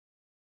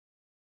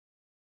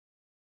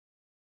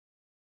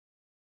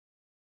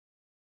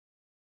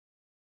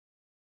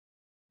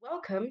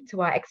Welcome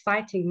to our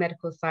exciting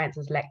medical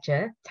sciences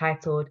lecture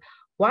titled,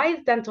 Why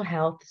is Dental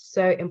Health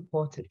So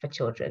Important for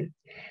Children?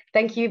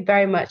 Thank you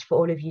very much for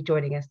all of you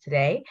joining us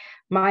today.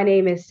 My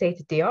name is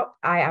Seta Diop.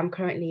 I am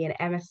currently an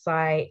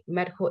MSI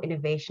Medical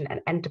Innovation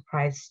and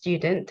Enterprise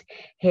student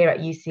here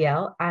at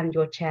UCL and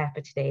your chair for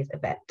today's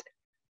event.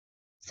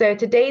 So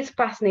today's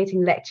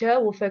fascinating lecture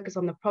will focus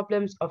on the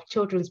problems of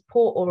children's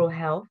poor oral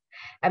health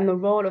and the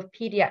role of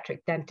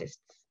paediatric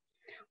dentists.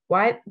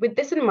 With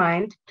this in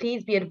mind,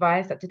 please be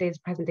advised that today's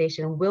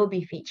presentation will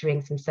be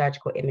featuring some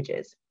surgical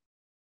images.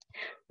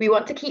 We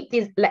want to keep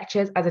these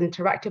lectures as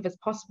interactive as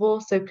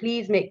possible, so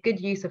please make good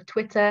use of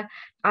Twitter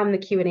and the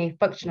Q&A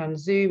function on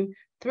Zoom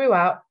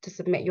throughout to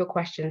submit your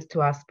questions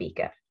to our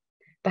speaker.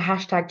 The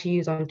hashtag to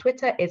use on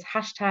Twitter is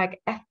hashtag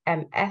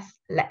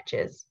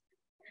FMSLectures.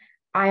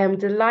 I am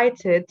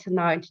delighted to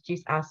now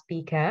introduce our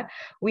speaker.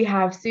 We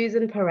have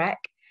Susan Parekh.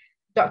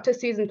 Dr.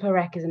 Susan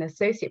Parekh is an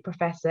associate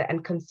professor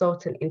and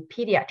consultant in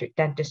pediatric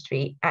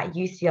dentistry at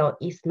UCL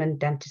Eastman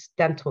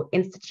Dental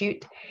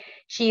Institute.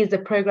 She is the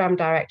program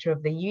director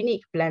of the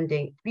Unique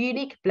Blended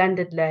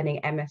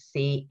Learning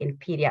MSc in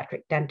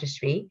pediatric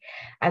dentistry,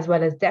 as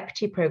well as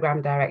deputy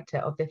program director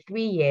of the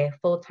 3-year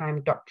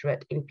full-time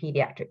doctorate in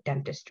pediatric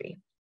dentistry.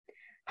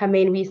 Her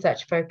main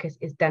research focus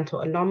is dental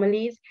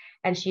anomalies,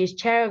 and she is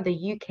chair of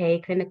the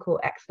UK Clinical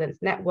Excellence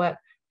Network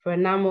for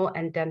Enamel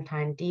and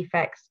Dentine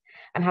Defects,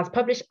 and has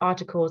published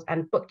articles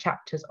and book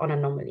chapters on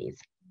anomalies.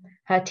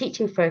 Her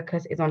teaching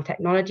focus is on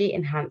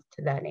technology-enhanced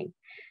learning.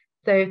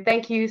 So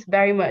thank you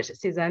very much,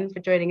 Susan, for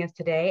joining us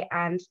today,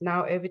 and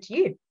now over to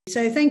you.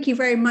 So thank you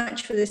very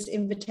much for this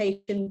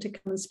invitation to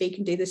come and speak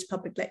and do this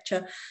public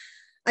lecture.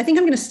 I think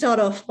I'm going to start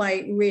off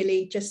by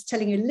really just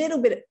telling you a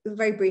little bit,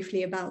 very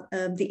briefly, about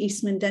the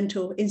Eastman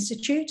Dental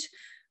Institute.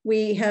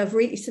 We have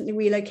recently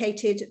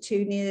relocated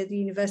to near the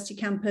university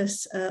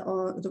campus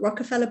or the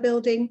Rockefeller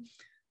building,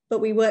 but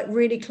we work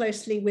really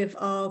closely with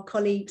our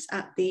colleagues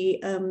at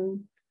the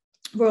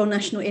Royal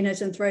National Ear,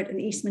 Nose and Throat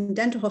and Eastman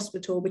Dental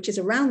Hospital, which is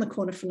around the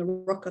corner from the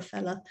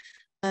Rockefeller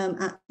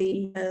at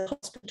the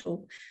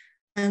hospital.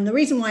 And the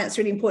reason why it's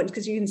really important is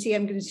because you can see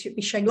I'm going to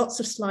be showing lots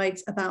of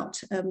slides about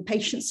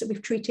patients that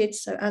we've treated.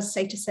 So as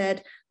Seta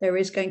said, there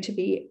is going to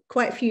be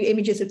quite a few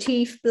images of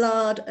teeth,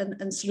 blood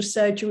and sort of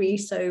surgery.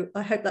 So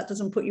I hope that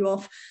doesn't put you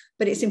off,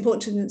 but it's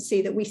important to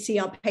see that we see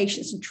our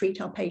patients and treat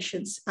our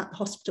patients at the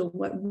hospital,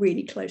 work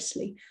really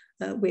closely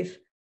with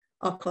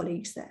our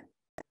colleagues there.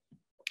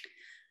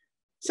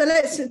 So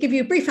let's give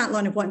you a brief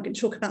outline of what I'm going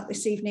to talk about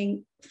this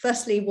evening.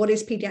 Firstly, what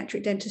is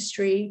paediatric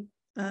dentistry?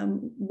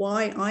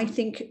 Why I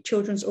think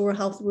children's oral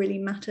health really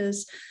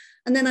matters.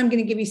 And then I'm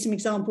going to give you some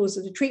examples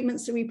of the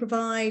treatments that we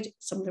provide,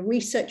 some of the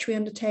research we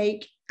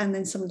undertake, and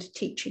then some of the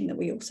teaching that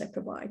we also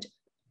provide.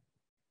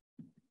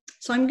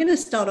 So I'm going to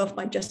start off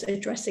by just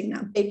addressing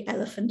that big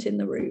elephant in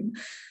the room.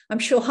 I'm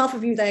sure half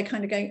of you there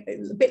kind of going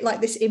a bit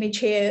like this image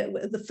here,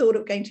 the thought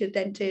of going to a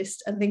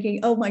dentist and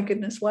thinking, oh my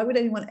goodness, why would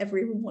anyone ever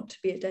even want to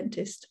be a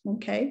dentist?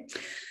 Okay.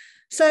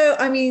 So,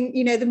 I mean,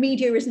 you know, the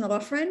media is not our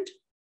friend.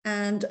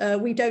 And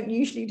we don't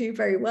usually do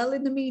very well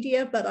in the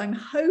media, but I'm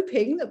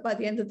hoping that by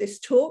the end of this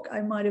talk,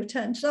 I might have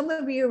turned some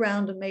of you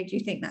around and made you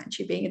think that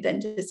actually being a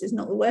dentist is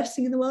not the worst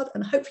thing in the world,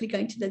 and hopefully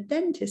going to the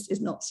dentist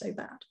is not so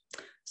bad.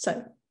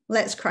 So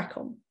let's crack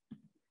on.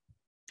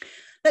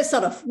 Let's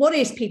start off. What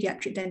is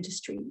paediatric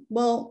dentistry?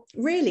 Well,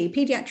 really,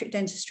 paediatric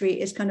dentistry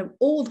is kind of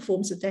all the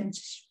forms of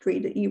dentistry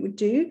that you would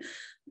do,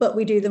 but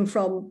we do them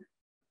from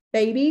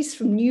babies,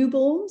 from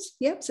newborns.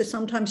 Yep. So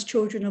sometimes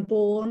children are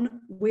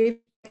born with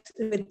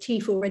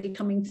teeth already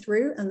coming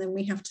through, and then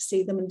we have to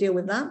see them and deal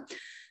with that.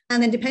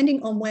 And then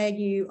depending on where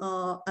you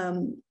are,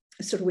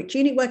 sort of which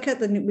unit worker,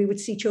 then we would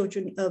see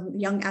children,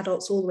 young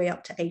adults all the way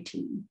up to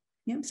 18.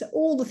 Yeah, so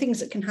all the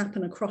things that can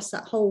happen across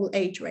that whole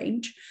age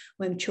range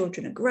when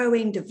children are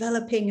growing,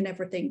 developing and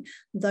everything,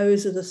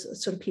 those are the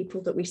sort of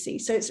people that we see.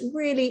 So it's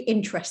really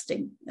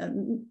interesting.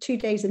 2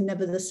 days are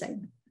never the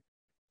same.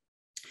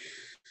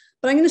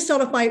 But I'm going to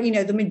start off by, you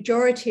know, the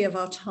majority of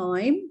our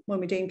time when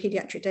we're doing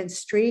pediatric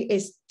dentistry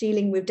is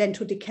dealing with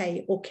dental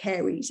decay, or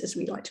caries, as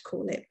we like to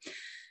call it.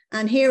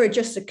 And here are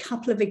just a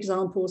couple of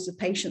examples of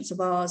patients of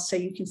ours. So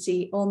you can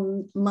see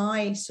on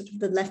my sort of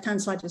the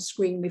left-hand side of the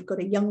screen, we've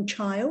got a young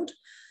child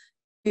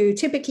who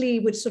typically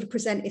would sort of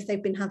present if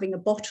they've been having a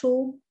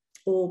bottle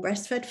or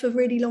breastfed for a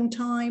really long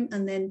time.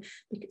 And then,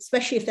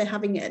 especially if they're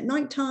having it at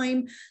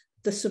nighttime,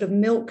 the sort of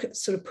milk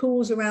sort of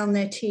pools around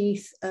their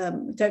teeth,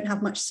 don't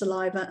have much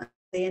saliva.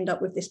 They end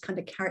up with this kind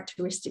of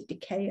characteristic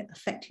decay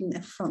affecting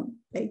their front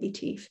baby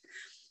teeth.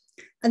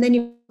 And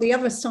then the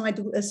other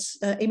side, this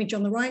image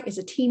on the right is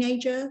a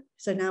teenager.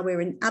 So now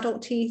we're in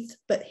adult teeth,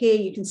 but here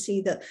you can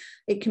see that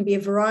it can be a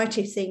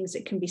variety of things.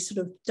 It can be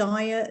sort of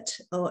diet,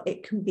 or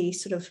it can be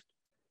sort of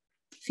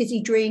fizzy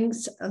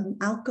drinks,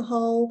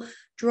 alcohol,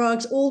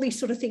 drugs, all these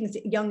sort of things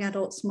that young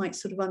adults might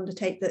sort of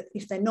undertake that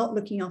if they're not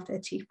looking after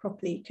their teeth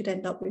properly, could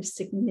end up with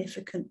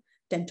significant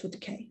dental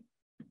decay.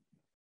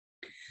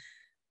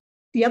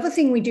 The other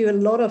thing we do a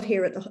lot of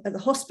here at the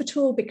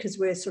hospital, because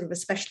we're sort of a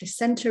specialist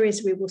centre,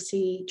 is we will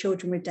see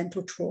children with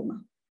dental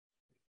trauma.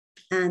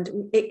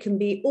 And it can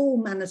be all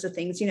manners of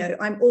things. You know,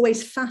 I'm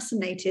always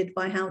fascinated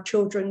by how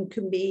children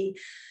can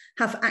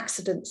have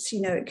accidents.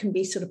 You know, it can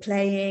be sort of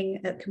playing,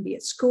 it can be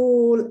at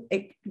school.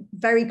 It's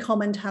very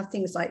common to have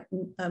things like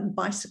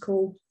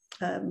bicycle,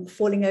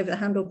 falling over the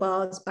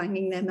handlebars,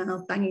 banging their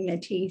mouth, banging their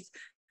teeth,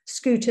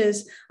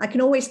 scooters. I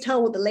can always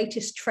tell what the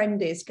latest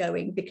trend is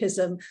going, because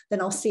then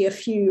I'll see a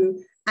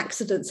few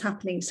accidents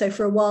happening. So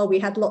for a while we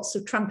had lots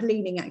of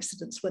trampolining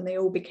accidents when they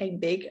all became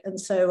big, and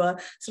so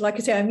like I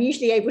say, I'm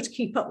usually able to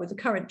keep up with the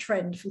current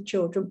trend for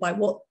children by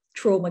what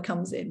trauma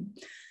comes in.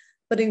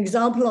 But an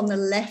example on the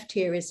left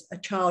here is a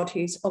child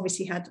who's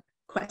obviously had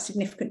quite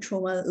significant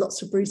trauma,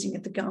 lots of bruising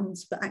of the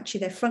gums, but actually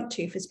their front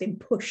tooth has been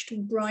pushed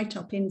right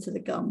up into the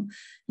gum.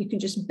 You can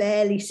just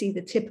barely see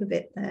the tip of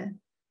it there.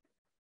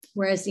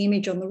 Whereas the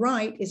image on the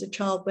right is a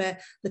child where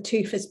the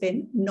tooth has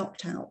been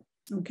knocked out.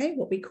 Okay,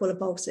 what we call a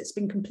volse. It's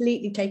been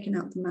completely taken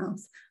out the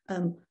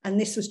mouth. And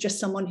this was just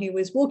someone who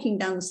was walking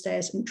down the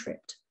stairs and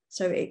tripped.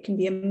 So it can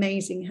be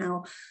amazing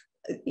how,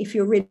 if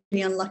you're really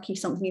unlucky,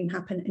 something can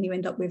happen and you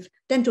end up with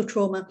dental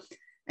trauma.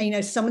 And, you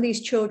know, some of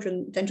these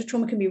children, dental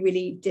trauma can be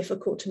really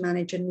difficult to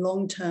manage, and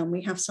long term.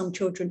 We have some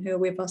children who are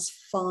with us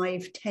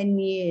 5, 10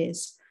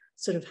 years,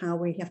 sort of how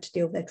we have to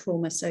deal with their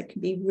trauma. So it can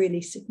be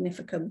really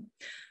significant.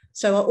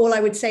 So all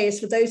I would say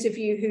is, for those of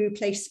you who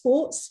play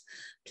sports,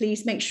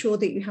 please make sure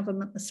that you have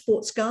a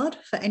sports guard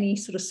for any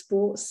sort of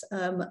sports,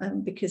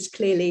 because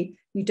clearly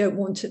you don't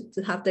want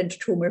to have dental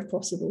trauma if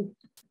possible.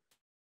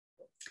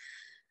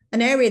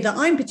 An area that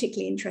I'm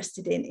particularly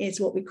interested in is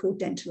what we call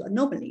dental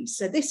anomalies.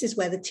 So this is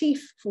where the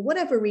teeth, for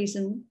whatever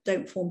reason,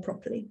 don't form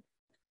properly.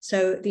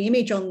 So the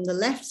image on the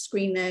left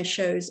screen there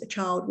shows a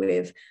child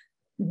with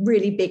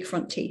really big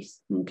front teeth.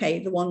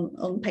 Okay, the one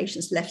on the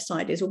patient's left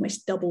side is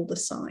almost double the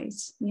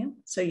size. Yeah,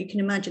 so you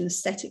can imagine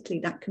aesthetically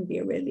that can be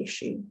a real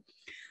issue.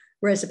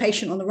 Whereas the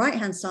patient on the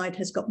right-hand side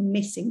has got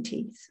missing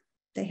teeth.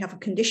 They have a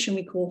condition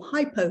we call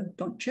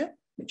hypodontia,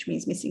 which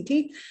means missing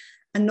teeth.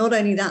 And not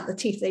only that, the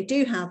teeth they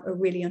do have are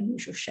really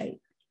unusual shape.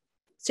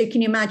 So you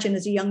can imagine,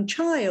 as a young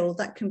child,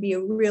 that can be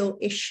a real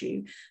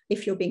issue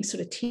if you're being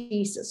sort of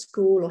teased at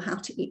school, or how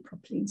to eat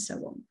properly and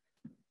so on.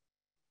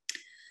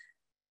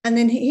 And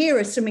then here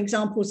are some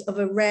examples of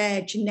a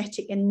rare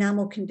genetic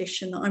enamel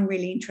condition that I'm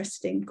really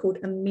interested in, called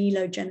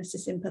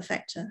amelogenesis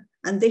imperfecta.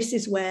 And this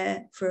is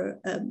where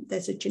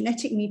there's a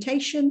genetic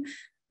mutation,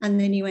 and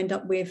then you end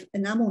up with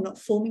enamel not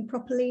forming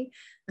properly.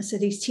 And so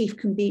these teeth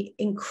can be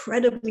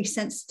incredibly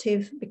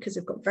sensitive because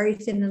they've got very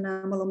thin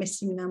enamel or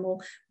missing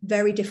enamel,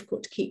 very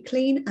difficult to keep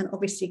clean, and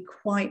obviously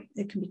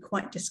it can be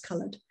quite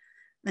discolored.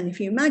 And if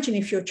you imagine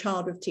if you're a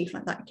child with teeth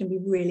like that, it can be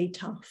really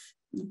tough.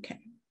 Okay.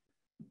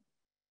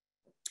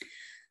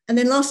 And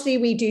then lastly,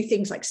 we do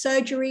things like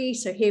surgery.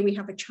 So here we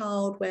have a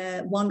child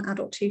where one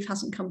adult tooth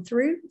hasn't come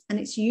through, and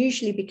it's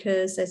usually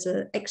because there's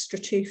an extra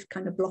tooth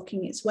kind of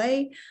blocking its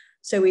way.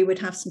 So we would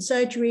have some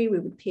surgery, we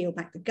would peel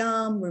back the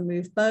gum,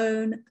 remove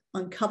bone,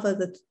 uncover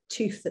the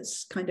tooth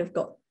that's kind of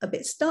got a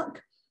bit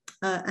stuck,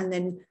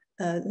 and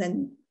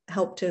then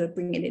help to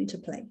bring it into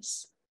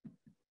place.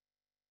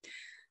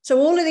 So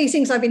all of these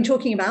things I've been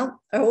talking about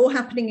are all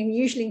happening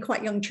usually in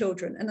quite young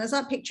children. And as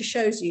that picture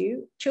shows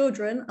you,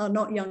 children are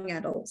not young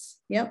adults.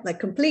 Yep, they're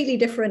completely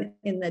different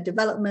in their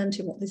development,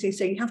 in what they do.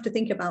 So you have to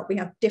think about, we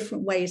have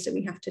different ways that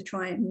we have to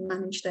try and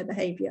manage their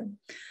behavior.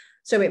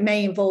 So it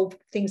may involve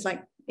things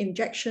like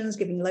injections,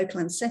 giving local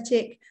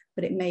anaesthetic,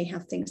 but it may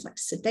have things like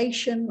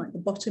sedation, like the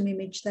bottom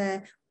image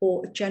there,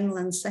 or general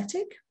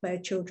anaesthetic, where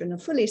children are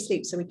fully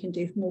asleep, so we can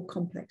do more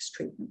complex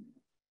treatment.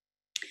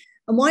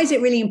 And why is it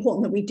really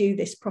important that we do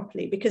this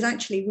properly? Because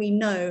actually we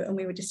know, and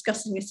we were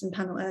discussing this in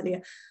panel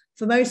earlier,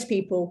 for most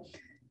people,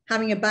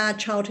 having a bad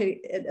childhood,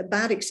 a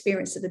bad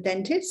experience at the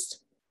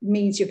dentist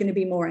means you're going to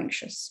be more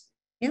anxious.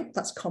 Yeah,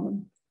 that's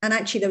common. And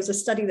actually there was a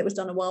study that was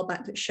done a while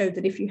back that showed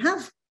that if you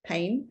have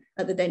pain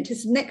at the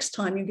dentist, next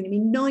time you're going to be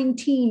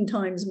 19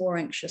 times more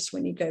anxious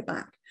when you go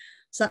back.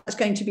 So that's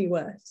going to be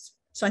worse.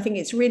 So I think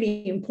it's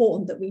really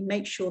important that we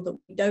make sure that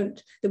we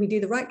do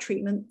the right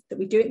treatment, that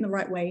we do it in the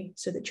right way,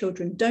 so that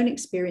children don't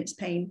experience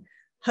pain.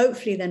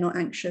 Hopefully they're not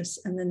anxious,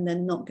 and then they're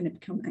not going to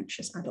become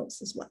anxious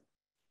adults as well.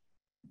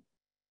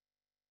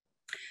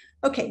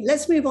 Okay,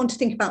 let's move on to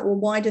think about, well,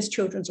 why does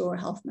children's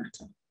oral health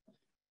matter?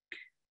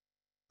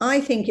 I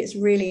think it's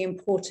really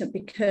important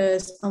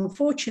because,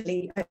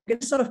 unfortunately, I'm going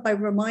to start off by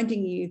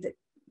reminding you that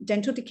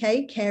dental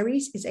decay,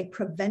 caries, is a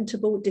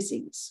preventable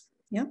disease.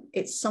 Yeah,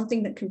 it's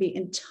something that can be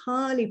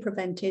entirely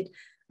prevented,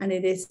 and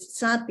it is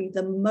sadly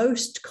the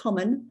most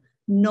common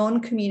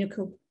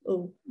non-communicable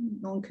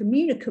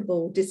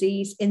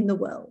disease in the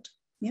world.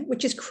 Yeah,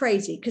 which is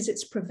crazy because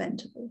it's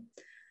preventable.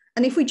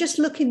 And if we just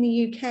look in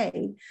the UK,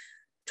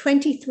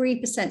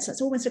 23%, so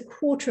that's almost a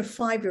quarter of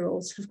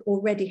 5-year-olds have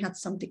already had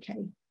some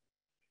decay.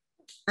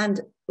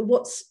 And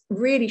what's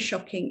really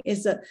shocking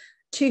is that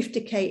tooth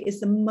decay is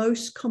the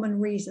most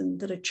common reason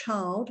that a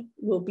child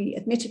will be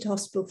admitted to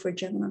hospital for a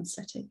general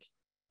anaesthetic.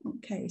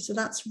 Okay, so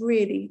that's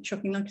really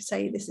shocking. Like I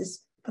say, this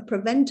is a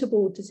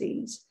preventable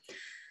disease.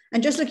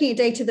 And just looking at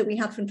data that we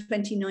had from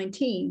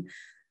 2019,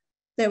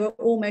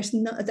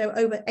 there were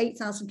over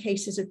 8,000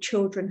 cases of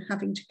children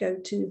having to go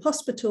to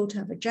hospital to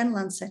have a general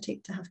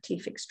anaesthetic to have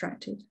teeth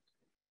extracted.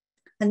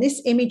 And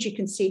this image you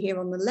can see here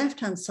on the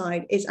left-hand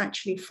side is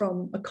actually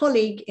from a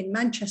colleague in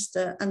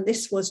Manchester. And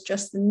this was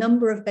just the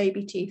number of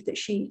baby teeth that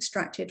she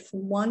extracted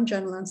from one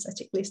general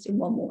anaesthetic list in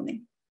one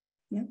morning.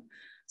 Yeah.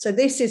 So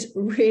this is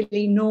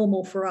really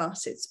normal for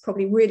us. It's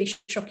probably really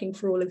shocking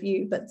for all of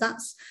you, but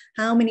that's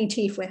how many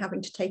teeth we're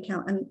having to take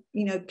out. And,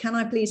 you know, can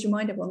I please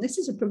remind everyone, this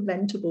is a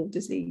preventable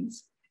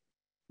disease.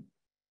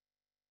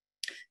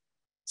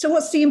 So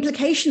what's the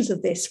implications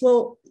of this?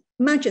 Well,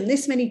 imagine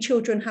this many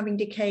children having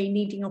decay,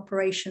 needing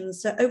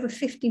operations. So over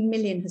 50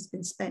 million has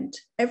been spent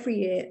every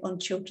year on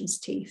children's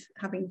teeth,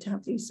 having to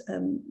have these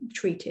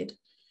treated.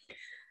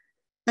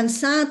 And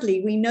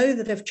sadly, we know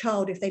that a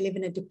child, if they live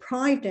in a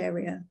deprived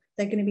area,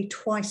 they're going to be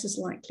twice as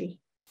likely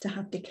to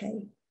have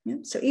decay. Yeah?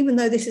 So even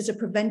though this is a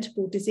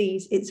preventable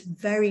disease, it's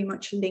very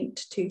much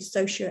linked to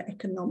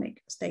socioeconomic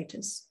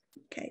status.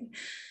 Okay.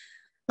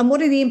 And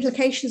what are the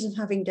implications of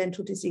having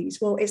dental disease?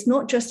 Well, it's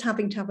not just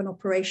having to have an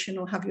operation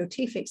or have your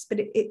teeth fixed, but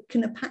it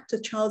can impact a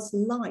child's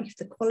life,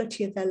 the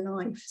quality of their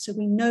life. So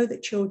we know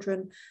that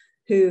children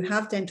who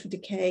have dental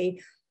decay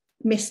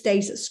miss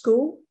days at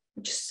school,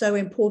 which is so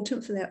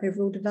important for their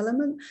overall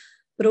development,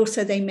 but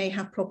also they may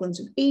have problems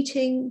of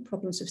eating,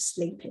 problems of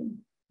sleeping.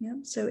 Yeah?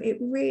 So it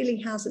really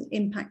has an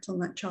impact on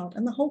that child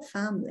and the whole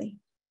family.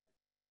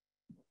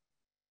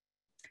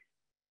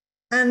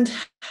 And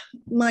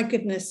my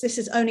goodness, this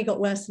has only got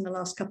worse in the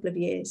last couple of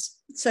years.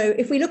 So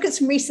if we look at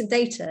some recent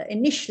data,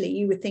 initially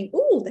you would think,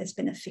 oh, there's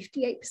been a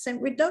 58%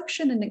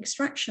 reduction in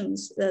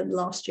extractions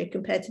last year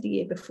compared to the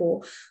year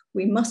before.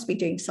 We must be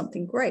doing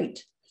something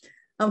great.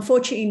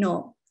 Unfortunately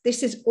not.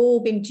 This has all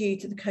been due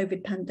to the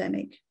COVID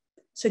pandemic.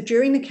 So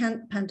during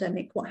the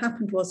pandemic, what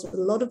happened was that a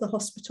lot of the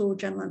hospital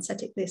general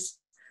anaesthetic lists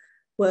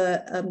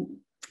were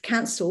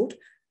cancelled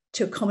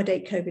to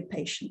accommodate COVID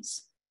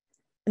patients.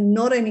 And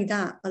not only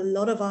that, a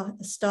lot of our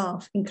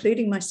staff,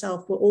 including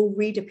myself, were all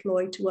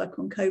redeployed to work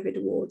on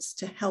COVID wards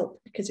to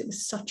help because it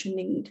was such a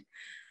need.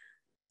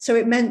 So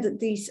it meant that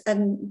these,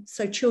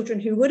 so children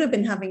who would have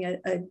been having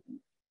a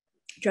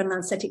general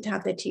anaesthetic to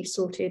have their teeth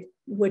sorted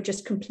were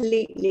just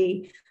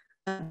completely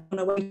on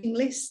a waiting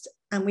list.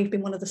 And we've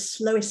been one of the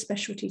slowest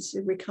specialties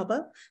to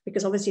recover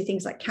because obviously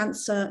things like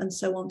cancer and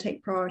so on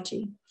take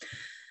priority.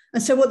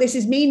 And so what this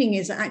is meaning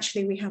is that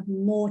actually we have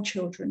more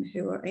children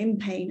who are in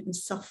pain and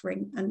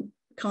suffering and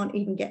can't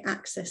even get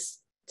access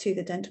to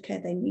the dental care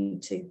they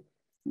need to.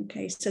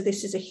 Okay, so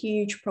this is a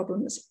huge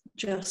problem that's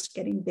just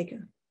getting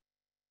bigger.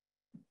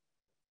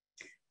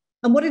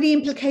 And what are the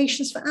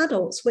implications for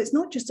adults? Well, it's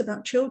not just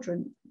about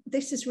children.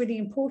 This is really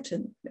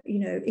important. You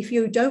know, if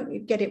you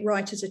don't get it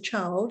right as a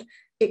child,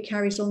 it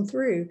carries on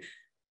through.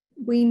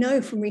 We know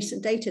from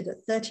recent data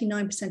that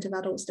 39% of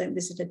adults don't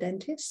visit a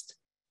dentist.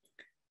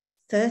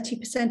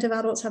 30% of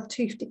adults have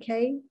tooth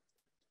decay.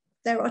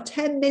 There are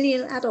 10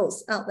 million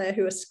adults out there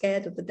who are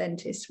scared of the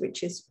dentist,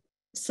 which is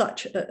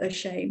such a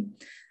shame.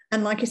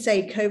 And like I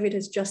say, COVID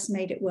has just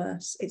made it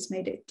worse. It's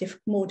made it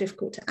more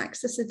difficult to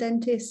access a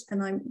dentist.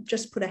 And I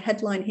just put a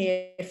headline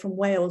here from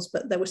Wales,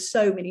 but there were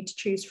so many to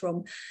choose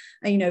from.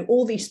 And, you know,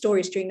 all these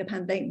stories during the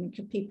pandemic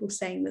of people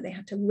saying that they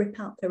had to rip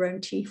out their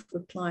own teeth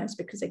with pliers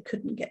because they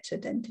couldn't get to a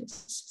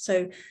dentist.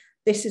 So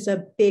this is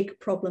a big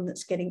problem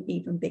that's getting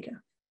even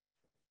bigger.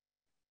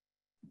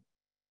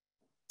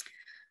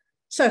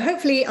 So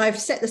hopefully I've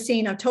set the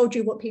scene. I've told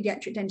you what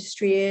paediatric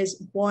dentistry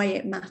is, why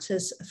it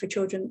matters for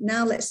children.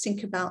 Now let's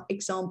think about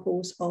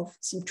examples of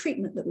some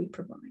treatment that we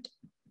provide.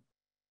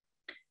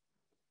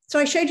 So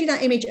I showed you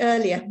that image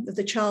earlier of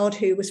the child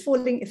who was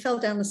falling, it fell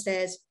down the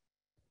stairs.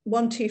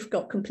 One tooth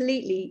got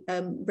completely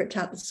ripped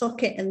out the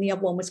socket and the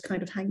other one was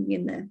kind of hanging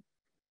in there.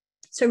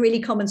 So a really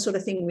common sort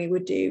of thing we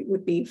would do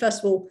would be, first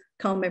of all,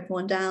 calm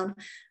everyone down.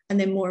 And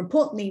then more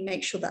importantly,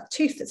 make sure that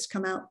tooth that's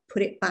come out,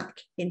 put it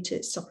back into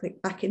its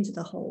socket, back into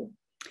the hole.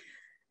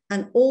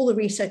 And all the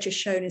research has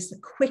shown is the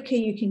quicker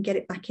you can get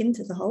it back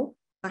into the hole,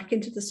 back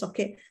into the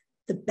socket,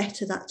 the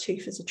better that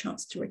tooth has a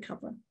chance to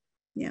recover.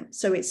 Yeah,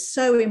 so it's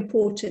so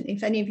important.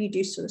 If any of you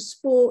do sort of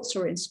sports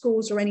or in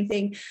schools or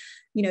anything,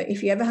 you know,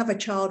 if you ever have a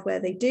child where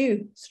they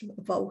do sort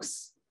of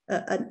avulse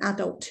an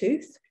adult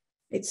tooth,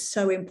 it's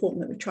so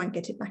important that we try and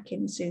get it back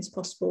in as soon as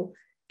possible,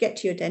 get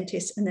to your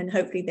dentist, and then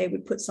hopefully they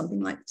would put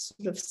something like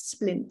sort of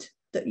splint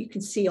that you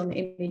can see on the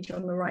image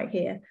on the right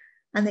here.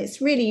 And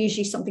it's really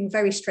usually something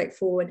very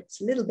straightforward.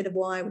 It's a little bit of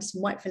wire with some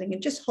white filling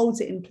and just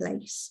holds it in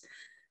place.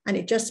 And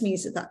it just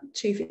means that that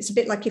tooth, it's a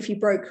bit like if you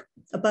broke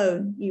a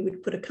bone, you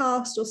would put a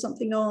cast or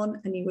something on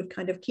and you would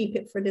kind of keep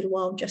it for a little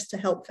while just to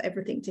help for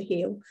everything to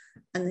heal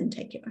and then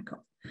take it back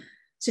off.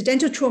 So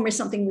dental trauma is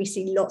something we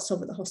see lots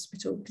of at the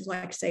hospital because,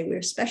 like I say, we're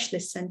a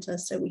specialist centre.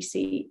 So we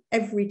see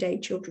everyday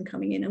children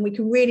coming in and we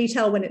can really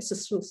tell when it's the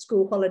sort of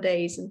school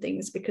holidays and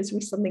things because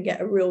we suddenly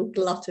get a real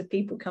glut of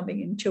people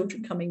coming in,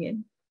 children coming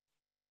in.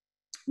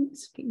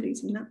 Oops, keep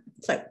losing that.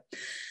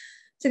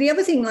 So the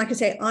other thing, like I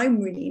say, I'm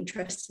really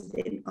interested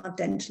in are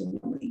dental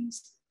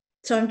anomalies.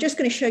 So I'm just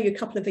going to show you a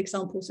couple of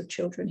examples of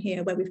children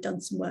here where we've done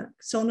some work.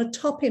 So on the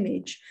top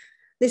image,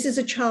 This is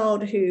a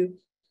child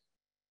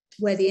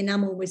where the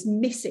enamel was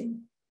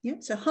missing. Yeah,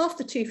 so half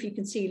the tooth you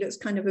can see looks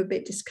kind of a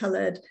bit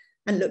discolored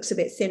and looks a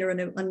bit thinner and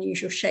an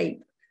unusual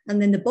shape.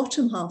 And then the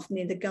bottom half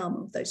near the gum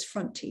of those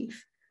front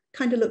teeth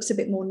kind of looks a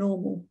bit more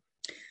normal.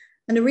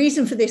 And the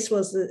reason for this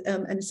was that,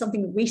 and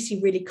something that we see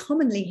really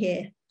commonly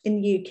here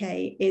in the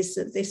UK, is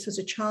that this was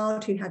a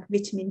child who had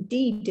vitamin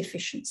D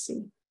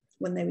deficiency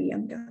when they were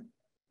younger.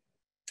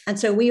 And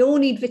so we all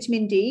need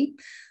vitamin D,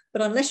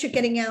 but unless you're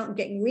getting out and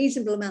getting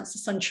reasonable amounts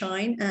of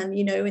sunshine, and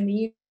in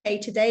the UK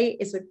today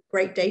is a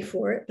great day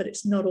for it, but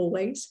it's not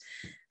always.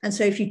 And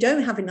so if you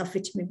don't have enough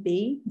vitamin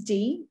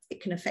D,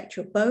 it can affect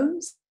your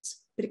bones,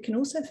 but it can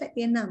also affect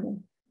the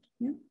enamel.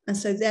 Yeah? And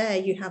so there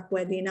you have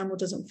where the enamel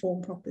doesn't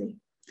form properly.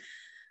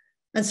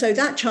 And so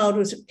that child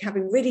was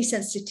having really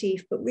sensitive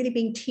teeth, but really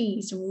being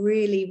teased and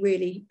really,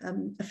 really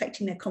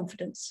affecting their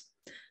confidence.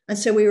 And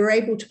so we were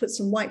able to put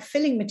some white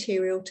filling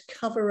material to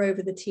cover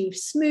over the teeth,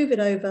 smooth it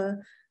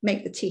over,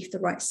 make the teeth the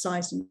right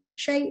size and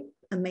shape,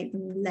 and make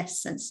them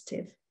less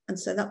sensitive. And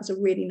so that was a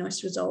really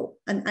nice result.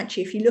 And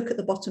actually, if you look at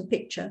the bottom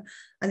picture,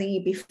 I think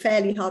you'd be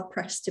fairly hard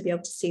pressed to be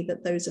able to see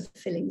that those are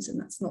fillings and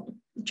that's not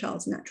the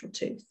child's natural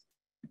tooth.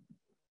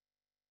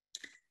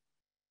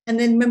 And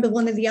then remember,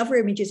 one of the other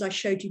images I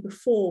showed you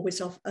before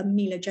was of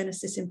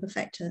amelogenesis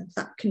imperfecta,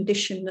 that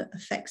condition that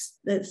affects,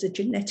 there's a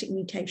genetic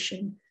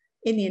mutation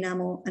in the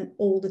enamel and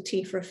all the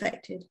teeth are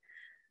affected.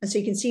 And so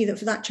you can see that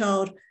for that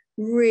child,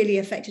 really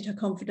affected her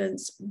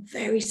confidence,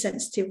 very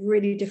sensitive,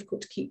 really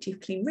difficult to keep teeth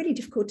clean, really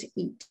difficult to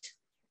eat.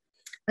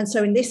 And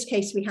so in this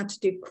case, we had to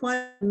do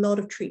quite a lot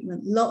of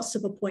treatment, lots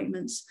of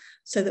appointments,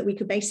 so that we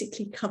could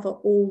basically cover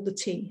all the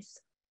teeth.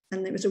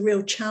 And it was a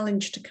real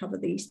challenge to cover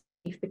these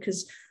teeth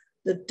because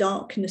the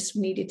darkness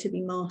needed to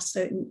be masked.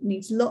 So it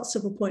needs lots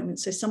of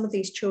appointments. So some of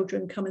these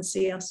children come and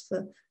see us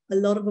for a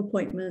lot of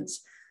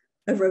appointments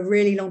over a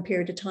really long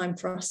period of time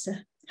for us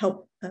to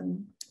help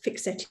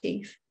fix their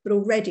teeth. But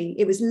already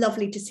it was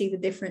lovely to see the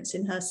difference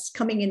in her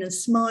coming in and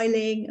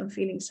smiling and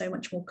feeling so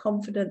much more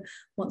confident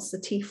once the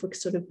teeth were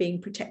sort of being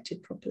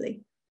protected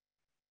properly.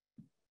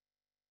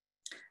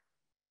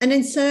 And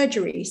then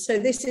surgery. So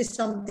this is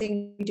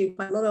something we do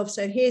quite a lot of.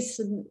 So here's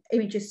some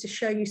images to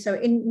show you. So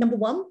in number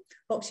one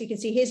box, you can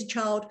see here's a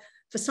child,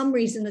 for some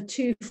reason, the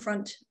two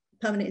front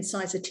permanent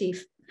incisor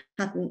teeth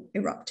hadn't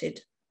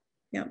erupted.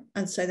 Yeah,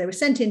 and so they were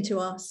sent in to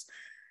us.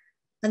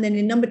 And then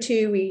in number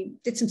two, we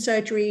did some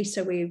surgery.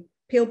 So we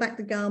peeled back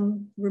the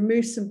gum,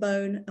 removed some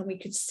bone, and we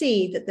could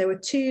see that there were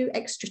two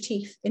extra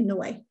teeth in the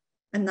way.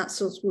 And that's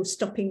what was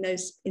stopping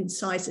those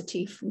incisor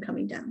teeth from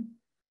coming down.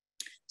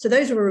 So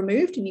those were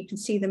removed, and you can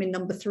see them in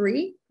number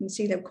three. You can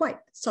see they're quite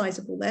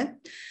sizable there.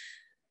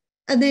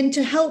 And then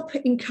to help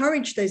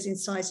encourage those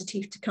incisor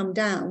teeth to come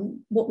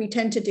down, what we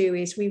tend to do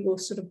is we will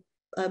sort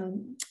of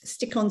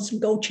stick on some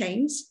gold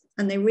chains,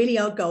 and they really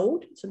are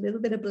gold. It's a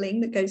little bit of bling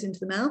that goes into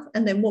the mouth.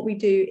 And then what we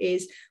do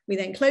is we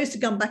then close the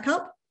gum back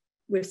up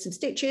with some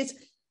stitches.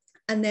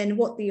 And then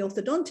what the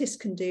orthodontist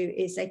can do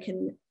is they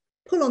can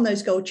pull on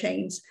those gold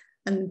chains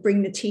and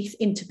bring the teeth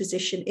into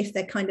position if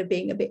they're kind of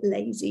being a bit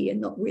lazy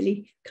and not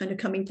really kind of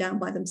coming down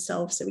by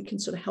themselves, so we can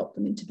sort of help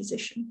them into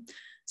position.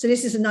 So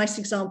this is a nice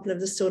example of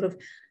the sort of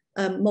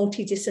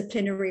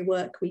multidisciplinary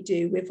work we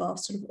do with our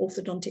sort of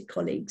orthodontic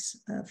colleagues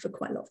for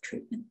quite a lot of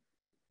treatment.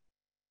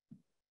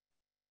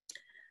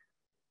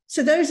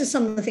 So those are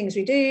some of the things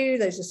we do.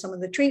 Those are some of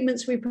the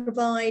treatments we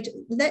provide.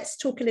 Let's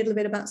talk a little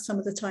bit about some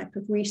of the type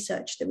of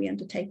research that we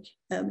undertake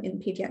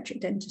in paediatric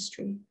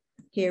dentistry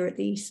here at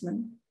the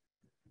Eastman.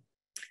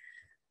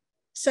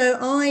 So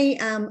I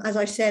am, as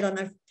I said, and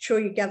I'm sure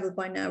you gathered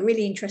by now,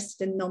 really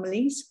interested in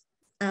anomalies.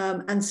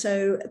 And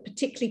so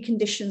particularly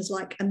conditions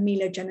like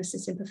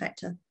amelogenesis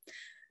imperfecta.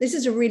 This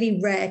is a really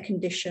rare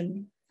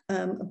condition,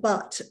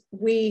 but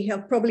we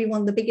have probably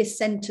one of the biggest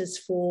centres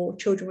for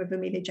children with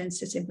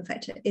amelogenesis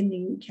imperfecta in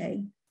the UK.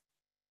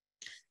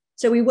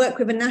 So we work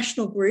with a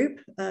national group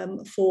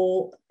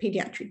for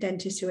paediatric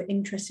dentists who are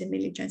interested in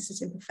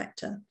amelogenesis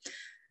imperfecta.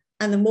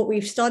 And then what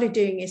we've started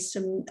doing is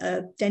some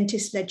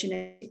dentist-led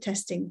genetic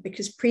testing,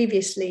 because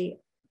previously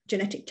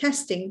genetic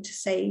testing to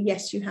say,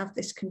 yes, you have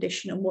this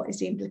condition and what is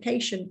the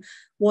implication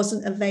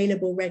wasn't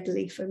available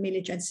readily for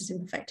amelogenesis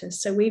imperfecta.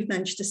 So we've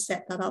managed to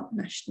set that up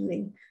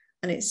nationally,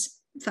 and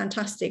it's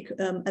fantastic.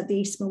 At the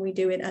Eastman, we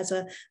do it as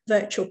a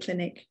virtual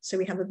clinic. So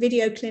we have a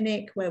video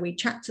clinic where we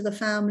chat to the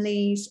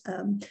families,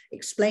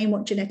 explain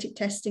what genetic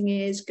testing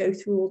is, go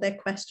through all their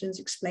questions,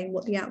 explain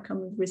what the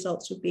outcome of the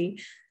results would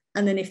be.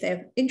 And then if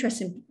they're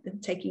interested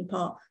in taking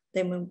part,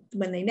 then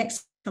when they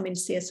next come in to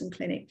see us in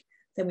clinic,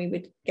 then we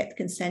would get the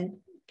consent,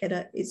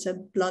 it's a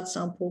blood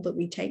sample that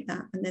we take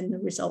that, and then the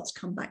results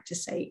come back to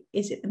say,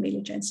 is it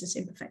amelogenesis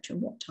imperfecta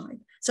and what type?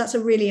 So that's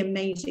a really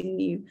amazing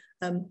new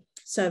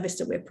service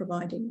that we're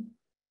providing.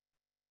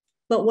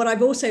 But what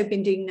I've also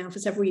been doing now for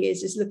several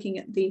years is looking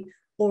at the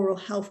oral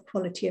health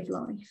quality of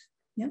life.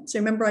 Yeah. So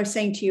remember I was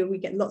saying to you, we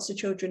get lots of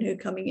children who are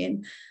coming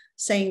in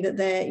saying that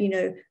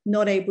they're,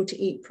 not able to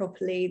eat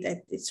properly,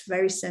 that it's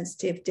very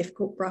sensitive,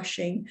 difficult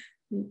brushing,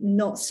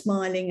 not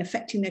smiling,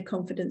 affecting their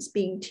confidence,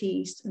 being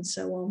teased, and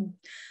so on.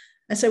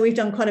 And so we've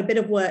done quite a bit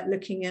of work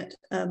looking at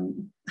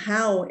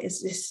how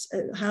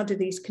do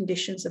these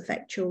conditions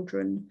affect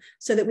children,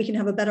 so that we can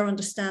have a better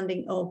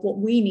understanding of what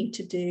we need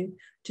to do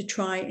to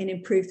try and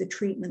improve the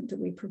treatment that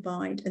we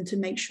provide, and to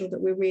make sure that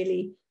we're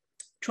really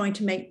trying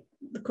to make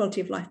the quality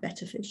of life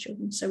better for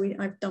children. So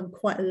I've done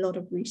quite a lot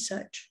of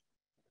research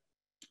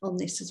on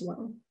this as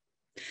well.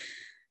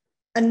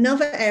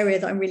 Another area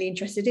that I'm really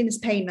interested in is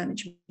pain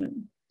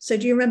management. So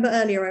do you remember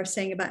earlier I was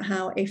saying about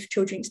how if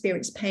children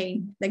experience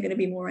pain, they're going to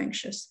be more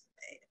anxious?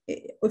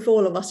 If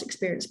all of us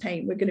experience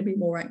pain, we're going to be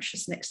more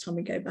anxious next time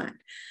we go back.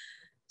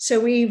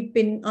 So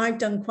I've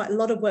done quite a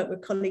lot of work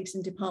with colleagues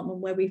in department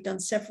where we've done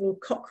several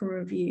Cochrane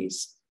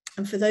reviews.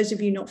 And for those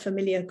of you not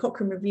familiar,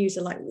 Cochrane reviews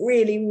are like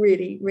really,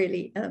 really,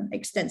 really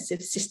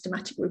extensive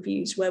systematic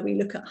reviews where we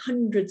look at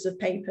hundreds of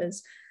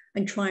papers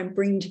and try and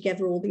bring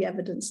together all the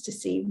evidence to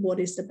see what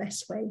is the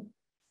best way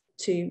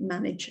to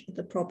manage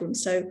the problem.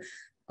 So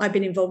I've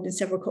been involved in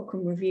several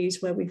Cochrane reviews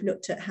where we've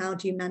looked at how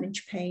do you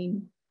manage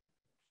pain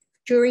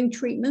during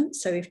treatment.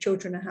 So if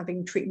children are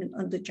having treatment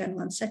under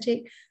general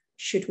anaesthetic,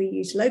 should we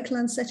use local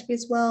anaesthetic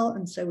as well?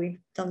 And so we've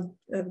done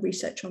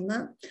research on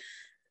that.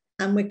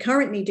 And we're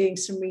currently doing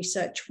some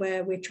research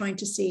where we're trying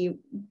to see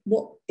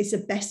what is the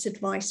best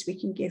advice we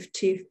can give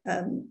to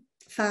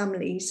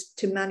families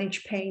to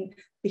manage pain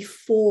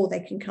before they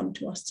can come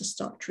to us to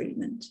start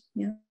treatment.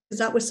 Yeah, because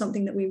that was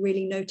something that we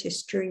really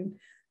noticed during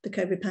the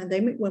COVID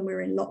pandemic when we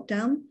were in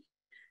lockdown.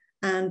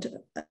 And at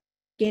the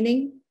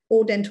beginning,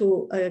 all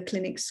dental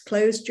clinics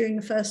closed during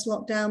the first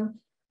lockdown.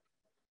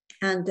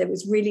 And it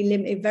was really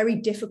limited, very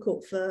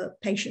difficult for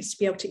patients to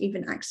be able to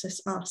even access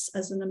us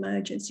as an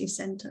emergency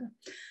centre.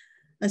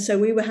 And so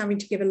we were having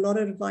to give a lot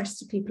of advice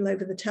to people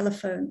over the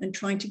telephone and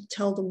trying to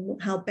tell them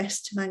how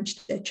best to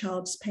manage their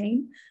child's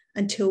pain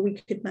until we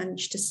could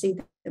manage to see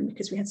them,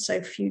 because we had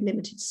so few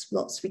limited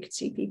slots we could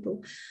see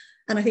people.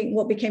 And I think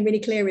what became really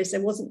clear is there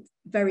wasn't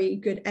very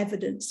good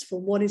evidence for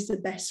what is the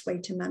best way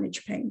to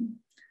manage pain.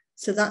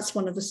 So that's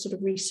one of the sort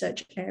of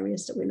research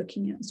areas that we're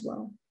looking at as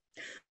well.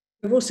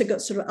 We've also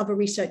got sort of other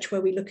research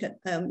where we look at,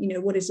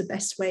 what is the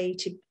best way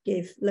to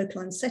give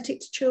local anaesthetic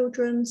to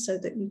children so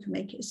that you can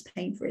make it as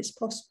pain-free as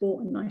possible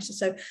and nicer.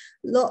 So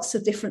lots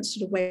of different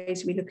sort of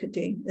ways we look at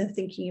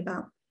thinking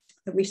about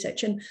the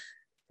research. And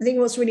I think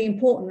what's really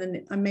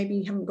important, and maybe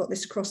you haven't got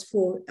this across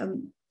before,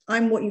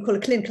 I'm what you call a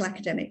clinical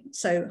academic.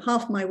 So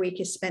half my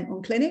week is spent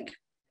on clinic.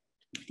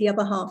 The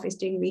other half is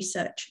doing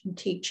research and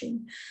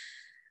teaching.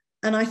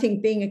 And I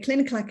think being a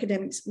clinical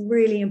academic is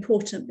really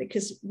important,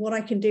 because what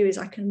I can do is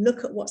I can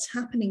look at what's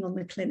happening on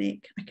the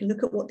clinic. I can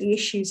look at what the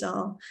issues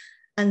are.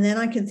 And then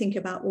I can think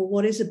about, well,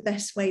 what is the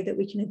best way that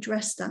we can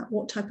address that?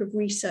 What type of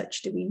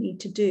research do we need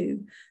to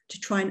do to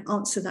try and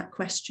answer that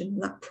question,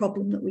 that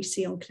problem that we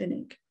see on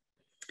clinic?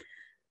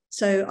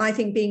 So I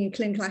think being a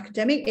clinical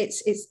academic,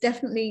 it's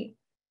definitely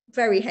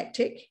very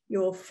hectic.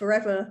 You're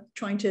forever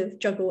trying to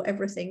juggle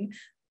everything,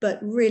 but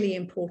really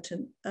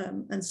important.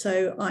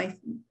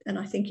 And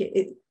I think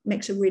it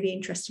makes a really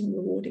interesting,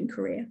 rewarding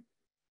career.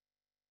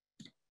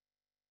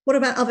 What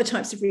about other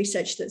types of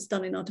research that's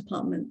done in our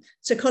department?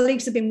 So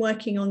colleagues have been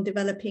working on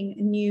developing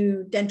a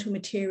new dental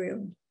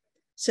material.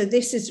 So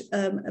this is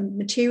a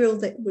material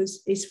that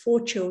is for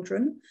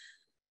children.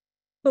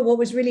 But what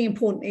was really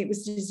important, it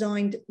was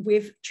designed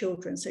with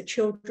children. So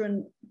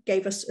children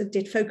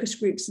did focus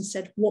groups and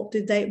said, what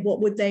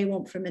would they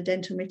want from a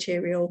dental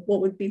material?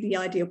 What would be the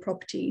ideal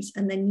properties?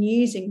 And then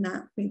using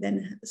that, we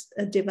then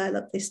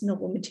developed this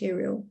novel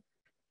material.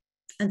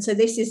 And so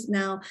this is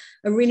now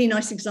a really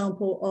nice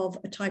example of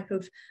a type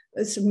of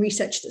some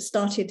research that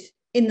started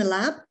in the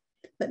lab,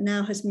 but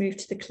now has moved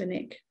to the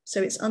clinic.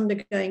 So it's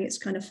undergoing its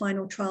kind of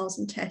final trials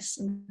and tests,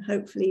 and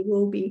hopefully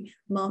will be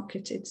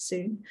marketed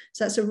soon.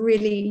 So that's a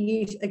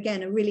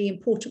really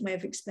important way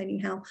of explaining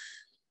how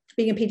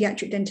being a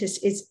paediatric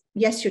dentist is,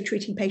 yes, you're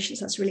treating patients,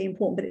 that's really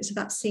important, but it's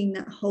about seeing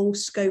that whole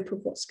scope of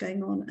what's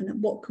going on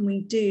and what can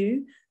we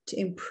do to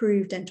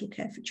improve dental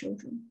care for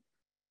children.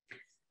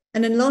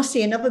 And then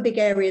lastly, another big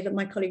area that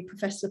my colleague,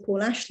 Professor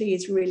Paul Ashley,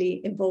 is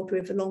really involved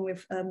with, along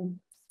with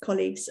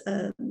colleagues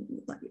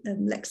like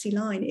Lexi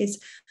Line,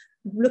 is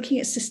looking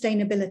at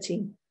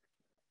sustainability.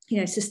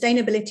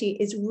 Sustainability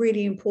is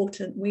really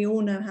important. We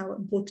all know how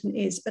important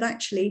it is, but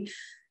actually,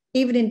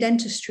 even in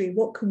dentistry,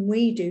 what can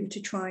we do to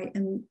try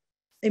and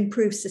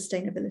improve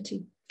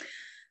sustainability?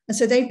 And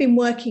so they've been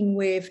working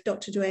with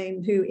Dr.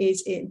 Duane,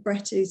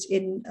 Brett is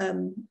in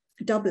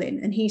Dublin,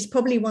 and he's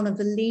probably one of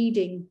the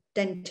leading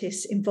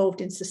dentists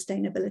involved in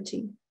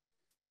sustainability.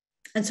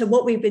 And so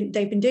what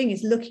they've been doing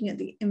is looking at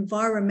the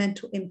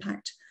environmental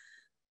impact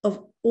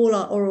of all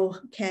our oral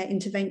care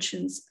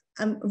interventions,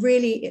 and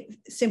really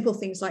simple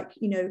things like,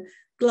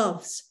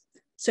 gloves.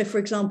 So for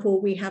example,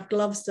 we have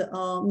gloves that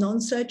are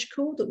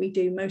non-surgical that we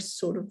do most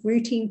sort of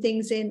routine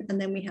things in, and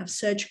then we have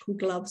surgical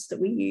gloves that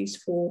we use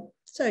for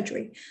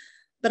surgery.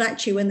 But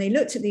actually, when they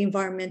looked at the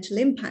environmental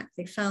impact,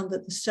 they found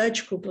that the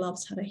surgical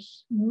gloves had a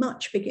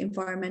much bigger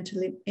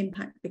environmental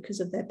impact because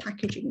of their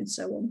packaging and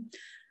so on.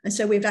 And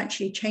so we've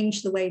actually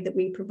changed the way that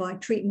we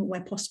provide treatment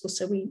where possible.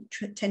 So we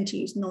tend to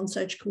use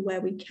non-surgical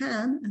where we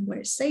can and where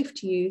it's safe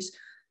to use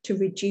to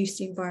reduce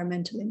the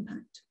environmental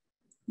impact.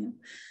 Yeah.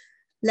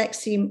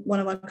 Lexi, one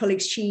of our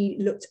colleagues, she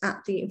looked at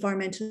the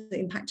environmental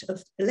impact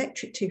of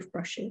electric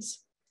toothbrushes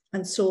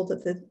and saw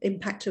that the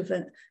impact of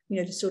the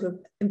sort of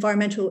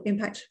environmental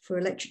impact for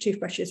electric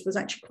toothbrushes was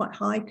actually quite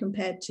high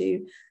compared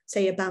to,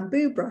 say, a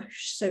bamboo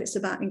brush. So it's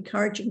about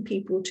encouraging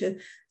people to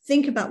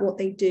think about what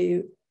they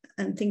do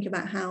and think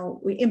about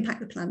how we impact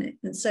the planet.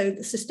 And so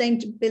the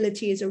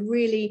sustainability is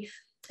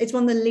it's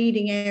one of the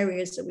leading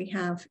areas that we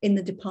have in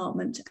the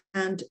department,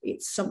 and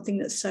it's something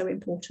that's so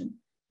important.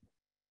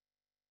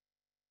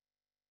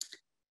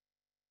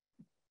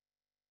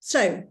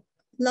 So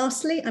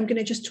lastly, I'm going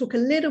to just talk a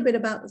little bit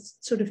about the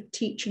sort of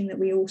teaching that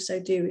we also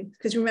do,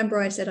 because remember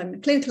I said I'm a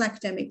clinical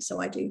academic,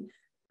 so I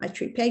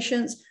treat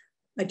patients,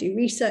 I do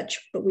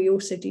research, but we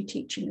also do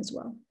teaching as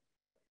well.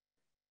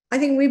 I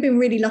think we've been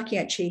really lucky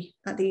actually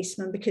at the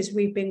Eastman, because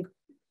we've been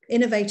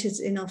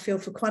innovators in our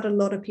field for quite a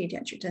lot of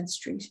paediatric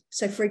dentistry.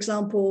 So for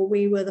example,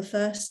 we were the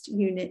first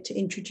unit to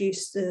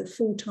introduce the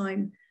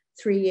full-time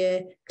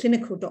 3-year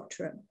clinical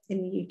doctorate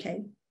in the UK.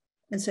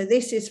 And so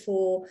this is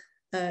for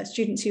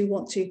students who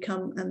want to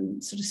come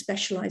and sort of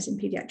specialize in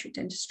paediatric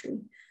dentistry.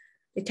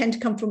 They tend to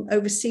come from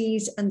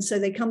overseas, and so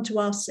they come to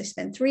us, they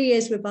spend 3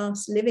 years with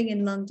us, living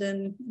in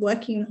London,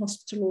 working in the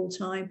hospital all the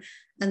time,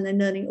 and they're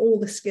learning all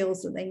the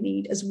skills that they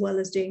need, as well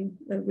as doing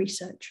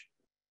research.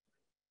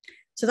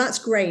 So that's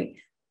great,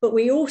 but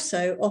we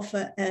also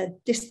offer a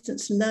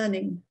distance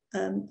learning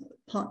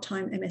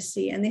part-time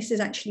MSc, and this is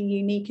actually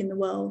unique in the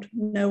world.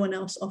 No one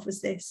else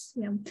offers this.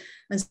 Yeah.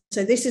 And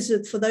so this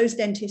is for those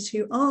dentists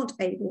who aren't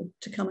able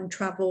to come and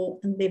travel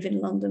and live in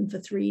London for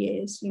 3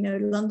 years.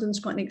 London's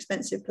quite an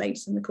expensive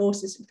place and the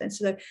course is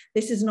expensive. So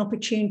this is an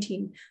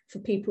opportunity for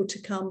people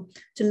to come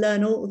to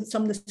learn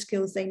some of the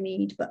skills they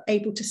need, but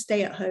able to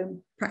stay at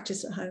home,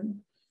 practice at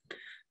home.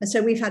 And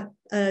so we've had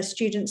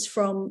students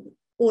from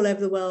all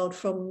over the world,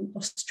 from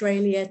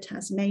Australia,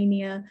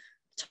 Tasmania,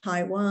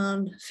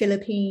 Taiwan,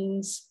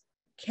 Philippines,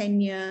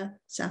 Kenya,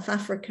 South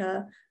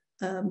Africa,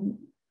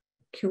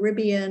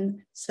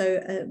 Caribbean,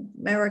 so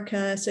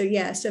America. So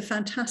yeah, so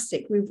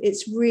fantastic.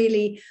 It's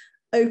really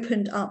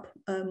opened up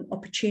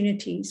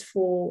opportunities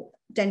for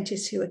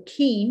dentists who are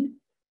keen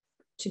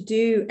to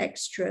do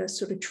extra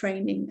sort of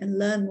training and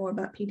learn more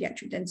about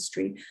paediatric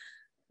dentistry,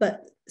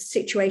 but the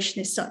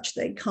situation is such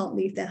that they can't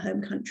leave their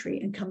home country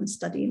and come and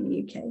study in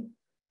the UK.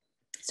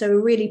 So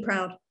we're really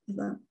proud of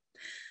that.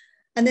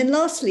 And then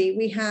lastly,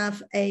 we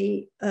have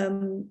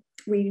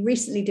we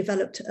recently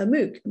developed a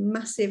MOOC, a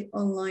massive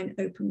online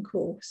open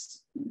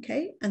course.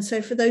 Okay, and so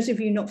for those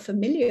of you not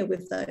familiar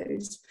with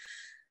those,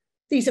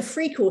 these are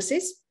free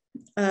courses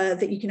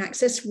that you can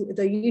access.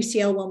 The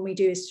UCL one we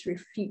do is through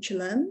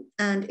FutureLearn,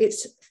 and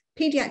it's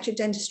paediatric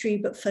dentistry,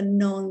 but for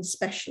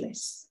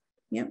non-specialists.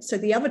 Yeah, so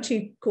the other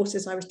 2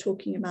 courses I was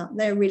talking about,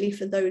 they're really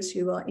for those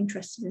who are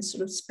interested in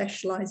sort of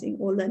specializing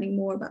or learning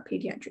more about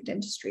paediatric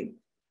dentistry.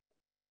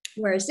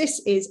 Whereas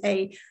this is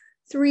a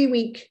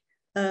 3-week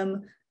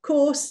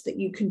course that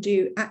you can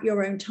do at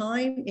your own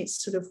time.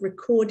 It's sort of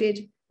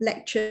recorded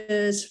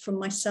lectures from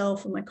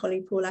myself and my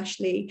colleague Paul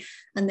Ashley,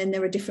 and then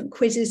there are different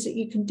quizzes that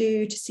you can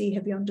do to see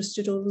have you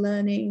understood all the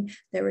learning.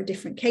 There are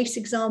different case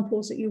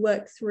examples that you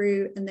work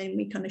through, and then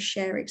we kind of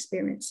share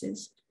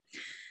experiences.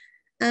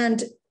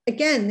 And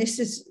again, this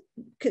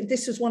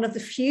was one of the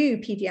few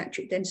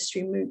paediatric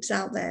dentistry MOOCs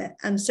out there,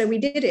 and so we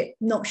did it,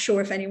 not sure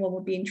if anyone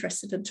would be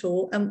interested at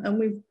all, and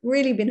we've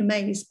really been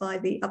amazed by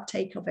the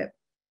uptake of it.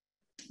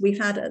 We've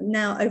had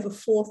now over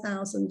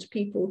 4,000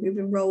 people who've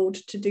enrolled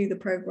to do the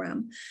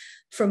program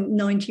from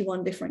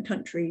 91 different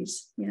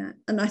countries. Yeah,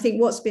 and I think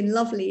what's been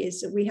lovely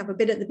is that we have a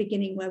bit at the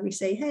beginning where we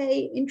say,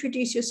 hey,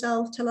 introduce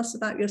yourself, tell us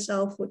about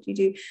yourself, what do you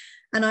do?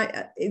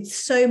 And it's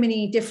so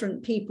many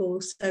different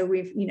people. So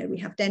we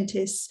have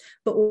dentists,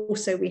 but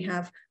also we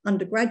have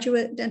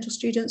undergraduate dental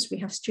students. We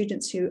have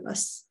students who are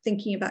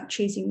thinking about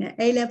choosing their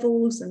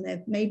A-levels and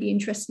they're maybe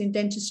interested in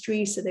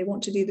dentistry, so they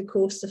want to do the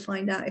course to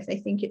find out if they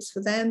think it's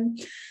for them.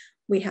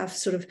 We have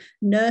sort of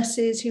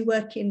nurses who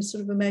work in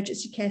sort of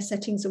emergency care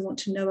settings and want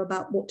to know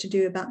about what to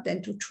do about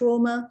dental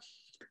trauma.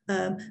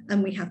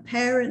 And we have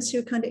parents who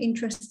are kind of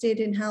interested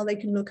in how they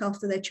can look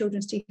after their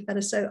children's teeth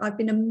better. So I've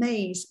been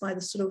amazed by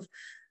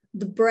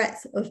the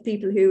breadth of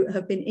people who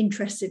have been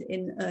interested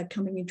in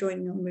coming and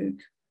joining our MOOC.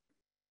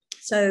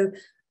 So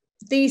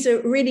these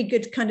are really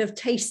good kind of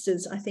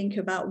tasters, I think,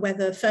 about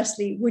whether,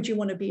 firstly, would you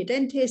want to be a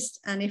dentist?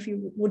 And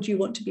would you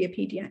want to be a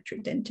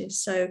paediatric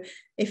dentist? So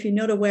if you're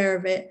not aware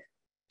of it,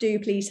 do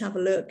please have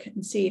a look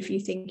and see if you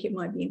think it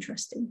might be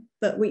interesting.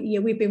 But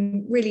we've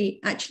been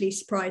really actually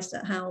surprised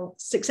at how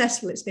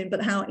successful it's been,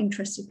 but how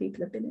interested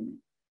people have been in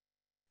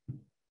it.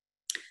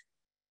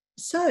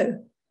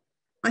 So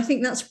I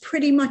think that's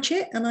pretty much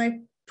it. And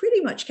I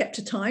pretty much kept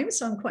to time,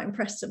 so I'm quite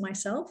impressed at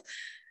myself.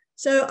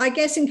 So I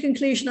guess in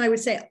conclusion, I would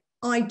say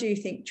I do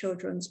think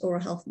children's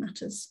oral health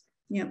matters.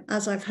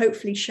 As I've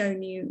hopefully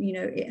shown you,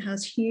 it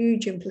has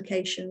huge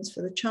implications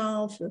for the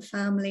child, for the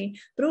family,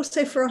 but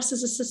also for us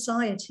as a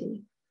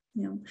society.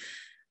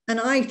 And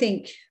I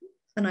think,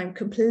 and I'm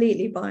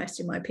completely biased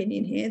in my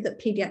opinion here,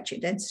 that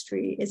paediatric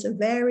dentistry is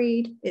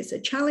it's a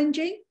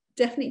challenging,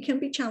 definitely can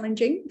be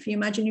challenging. If you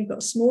imagine you've got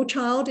a small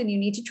child and you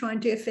need to try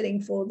and do a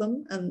filling for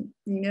them, and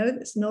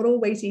it's not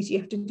always easy. You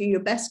have to do your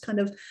best kind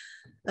of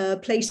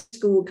play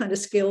school kind of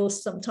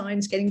skills,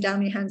 sometimes getting down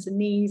on your hands and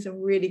knees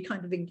and really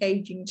kind of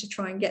engaging to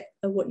try and get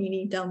what you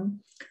need done.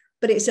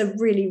 But it's a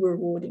really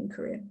rewarding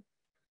career.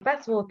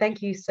 First of all,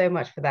 thank you so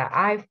much for that.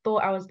 I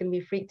thought I was going to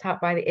be freaked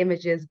out by the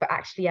images, but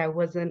actually I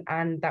wasn't.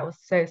 And that was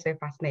so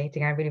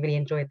fascinating. I really, really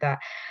enjoyed that.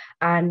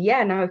 And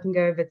yeah, now we can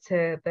go over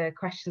to the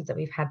questions that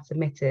we've had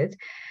submitted.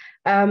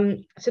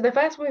 So the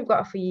first one we've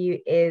got for you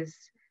is,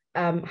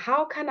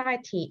 how can I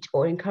teach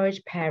or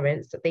encourage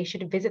parents that they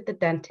should visit the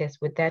dentist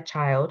with their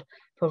child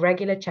for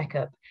regular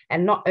checkup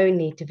and not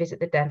only to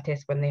visit the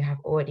dentist when they have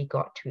already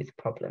got tooth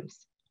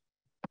problems?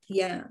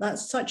 Yeah,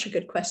 that's such a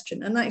good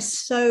question. And that is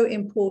so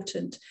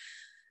important,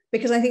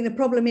 because I think the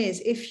problem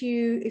is if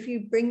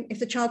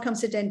the child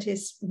comes to the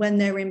dentist when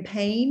they're in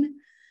pain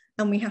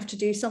and we have to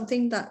do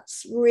something,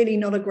 that's really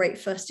not a great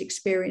first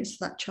experience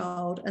for that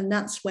child. And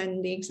that's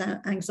when the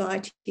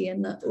anxiety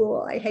and the,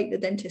 oh, I hate the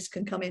dentist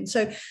can come in.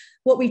 So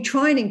what we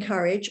try and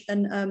encourage,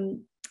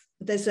 and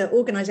there's an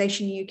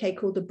organisation in the UK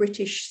called the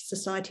British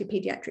Society of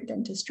Paediatric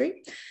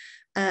Dentistry.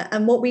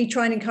 And what we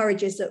try and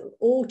encourage is that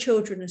all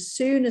children, as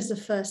soon as the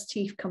first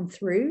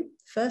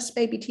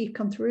baby teeth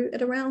come through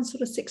at around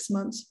sort of 6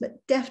 months, but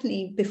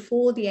definitely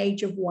before the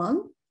age of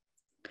 1,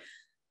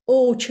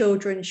 all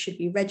children should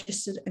be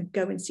registered and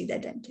go and see their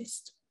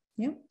dentist.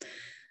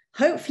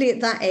 Hopefully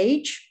at that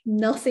age,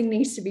 nothing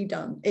needs to be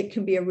done. It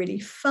can be a really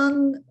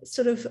fun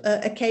sort of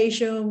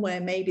occasion where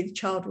maybe the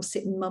child will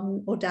sit in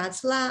mum or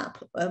dad's lap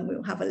and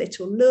we'll have a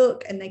little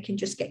look and they can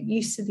just get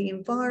used to the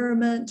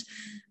environment.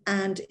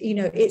 And,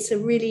 it's a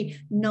really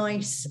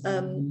nice,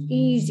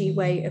 easy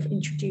way of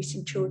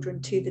introducing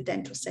children to the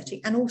dental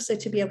setting, and also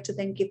to be able to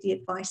then give the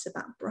advice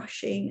about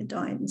brushing and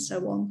diet and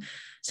so on.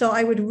 So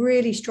I would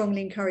really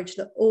strongly encourage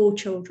that all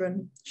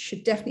children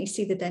should definitely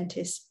see the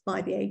dentist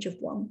by the age of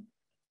 1.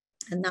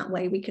 And that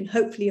way we can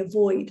hopefully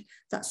avoid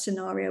that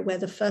scenario where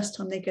the first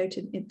time they go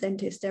to the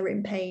dentist, they're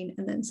in pain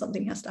and then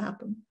something has to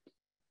happen.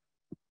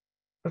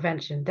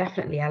 Prevention,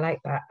 definitely. I like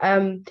that.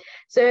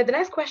 So the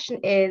next question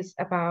is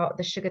about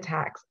the sugar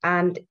tax,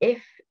 and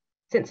if,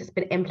 since it's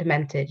been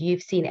implemented,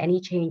 you've seen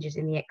any changes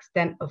in the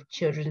extent of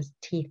children's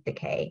teeth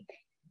decay.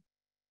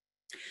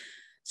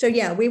 So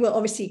yeah, we were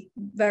obviously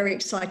very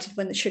excited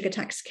when the sugar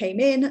tax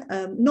came in,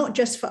 not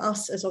just for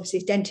us as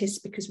obviously dentists,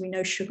 because we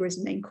know sugar is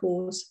the main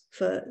cause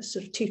for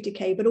sort of tooth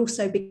decay, but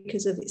also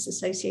because of its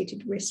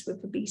associated risk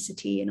with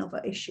obesity and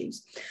other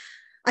issues.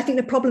 I think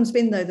the problem's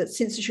been, though, that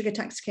since the sugar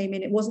tax came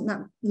in, it wasn't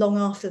that long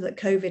after that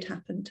COVID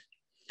happened.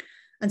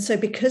 And so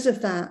because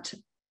of that,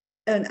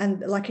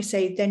 and like I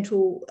say,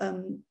 dental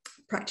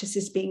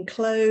practices being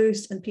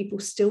closed and people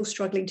still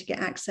struggling to get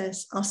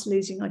access, us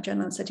losing our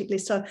general anaesthetic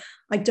list. So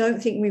I don't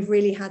think we've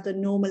really had the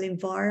normal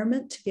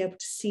environment to be able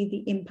to see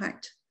the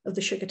impact of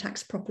the sugar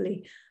tax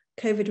properly.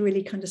 COVID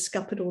really kind of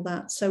scuppered all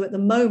that. So at the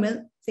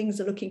moment,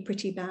 things are looking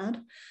pretty bad.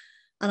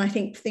 And I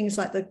think things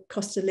like the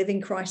cost of living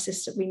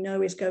crisis that we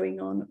know is going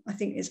on, I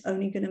think is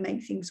only going to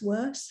make things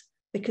worse,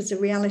 because the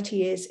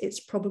reality is it's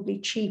probably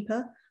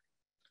cheaper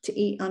to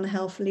eat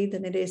unhealthily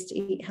than it is to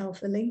eat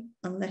healthily,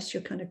 unless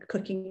you're kind of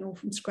cooking all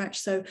from scratch.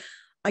 So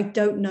I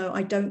don't know.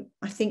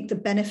 I think the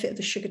benefit of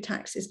the sugar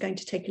tax is going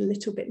to take a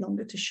little bit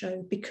longer to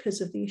show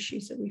because of the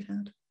issues that we've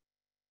had.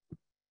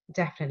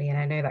 Definitely. And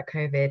I know that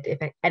COVID,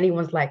 if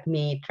anyone's like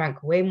me,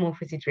 drank way more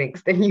fizzy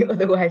drinks than you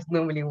otherwise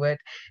normally would.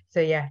 So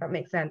yeah, that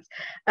makes sense.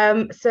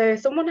 So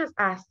someone has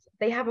asked,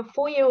 they have a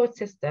 4-year-old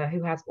sister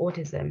who has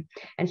autism,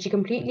 and she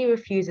completely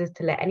refuses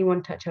to let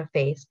anyone touch her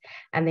face,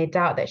 and they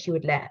doubt that she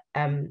would let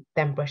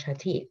them brush her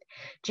teeth.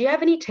 Do you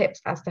have any tips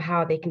as to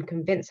how they can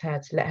convince her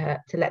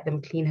to let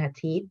them clean her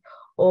teeth,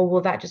 or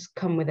will that just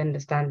come with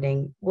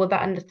understanding? Will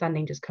that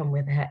understanding just come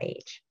with her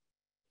age?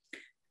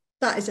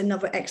 That is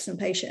another excellent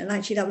patient. And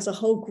actually, that was a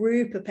whole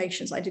group of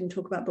patients I didn't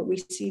talk about, but we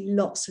see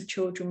lots of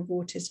children with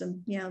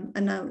autism. Yeah.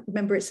 And now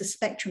remember, it's a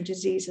spectrum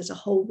disease. There's a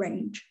whole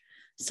range.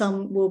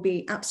 Some will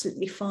be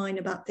absolutely fine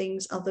about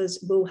things.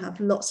 Others will have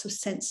lots of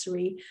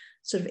sensory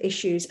sort of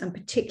issues, and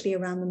particularly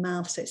around the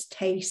mouth. So it's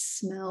taste,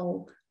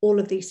 smell, all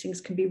of these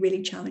things can be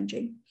really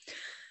challenging.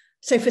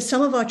 So for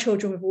some of our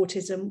children with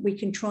autism, we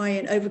can try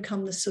and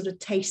overcome the sort of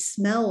taste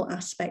smell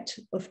aspect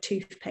of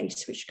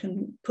toothpaste, which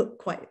can put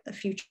quite a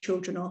few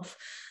children off.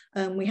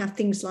 We have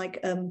things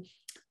like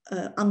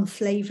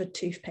unflavored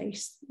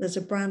toothpaste. There's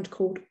a brand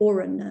called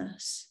Aura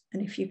Nurse,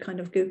 and if you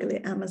kind of Google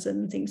it, Amazon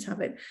and things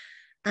have it,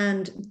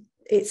 and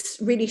it's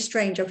really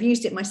strange. I've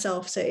used it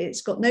myself. So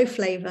it's got no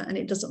flavor and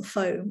it doesn't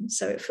foam,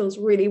 so it feels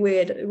really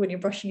weird when you're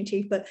brushing your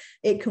teeth, but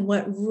it can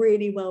work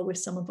really well with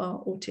some of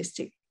our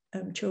autistic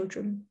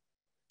children,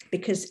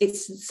 because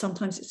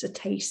sometimes it's a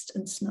taste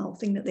and smell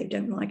thing that they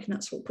don't like, and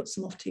that's what puts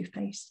them off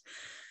toothpaste.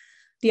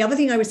 The other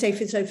thing I would say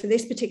for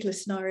this particular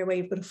scenario where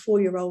you've got a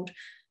 4-year-old,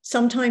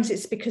 sometimes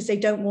it's because they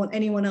don't want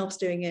anyone else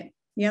doing it.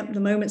 Yeah, the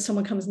moment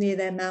someone comes near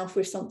their mouth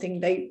with something,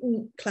 they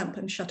clamp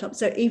and shut up.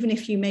 So even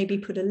if you maybe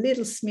put a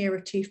little smear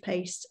of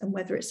toothpaste, and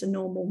whether it's a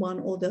normal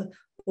one or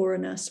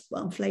an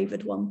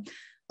unflavored one,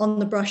 on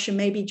the brush, and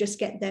maybe just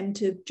get them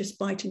to just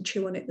bite and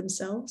chew on it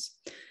themselves.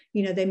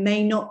 You know, they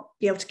may not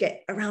be able to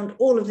get around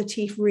all of the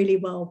teeth really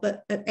well,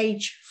 but at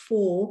age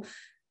 4,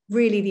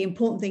 really the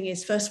important thing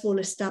is, first of all,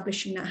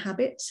 establishing that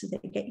habit so they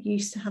get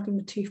used to having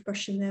the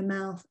toothbrush in their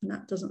mouth and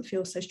that doesn't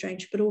feel so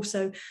strange. But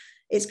also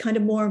it's kind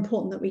of more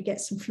important that we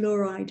get some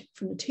fluoride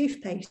from the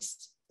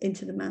toothpaste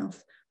into the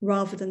mouth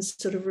rather than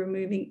sort of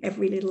removing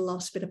every little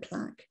last bit of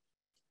plaque,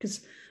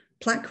 because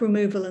plaque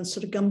removal and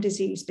sort of gum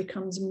disease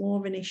becomes more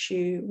of an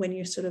issue when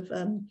you're sort of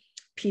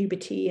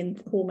puberty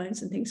and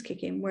hormones and things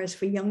kick in, whereas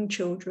for young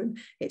children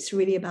it's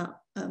really about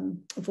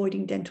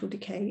avoiding dental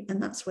decay,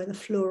 and that's where the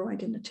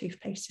fluoride in the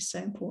toothpaste is so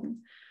important.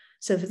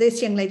 So for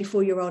this young lady,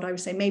 4-year-old, I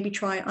would say maybe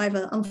try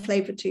either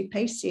unflavored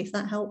toothpaste, see if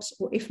that helps,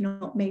 or if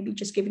not, maybe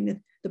just giving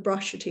the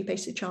brush or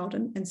toothpaste to the child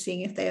and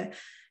seeing if they're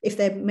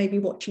maybe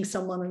watching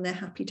someone and they're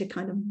happy to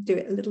kind of do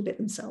it a little bit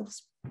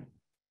themselves.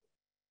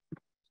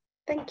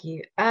 Thank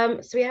you.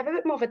 So we have a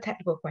bit more of a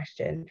technical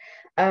question.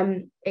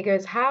 It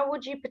goes, how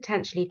would you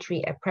potentially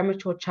treat a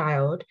premature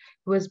child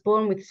who was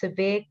born with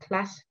severe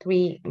class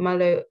 3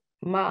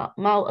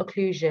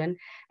 malocclusion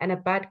and a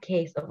bad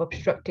case of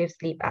obstructive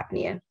sleep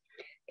apnea?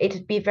 It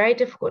would be very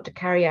difficult to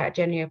carry out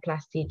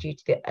genioplasty due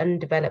to the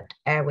undeveloped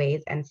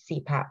airways, and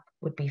CPAP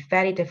would be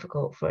fairly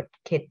difficult for a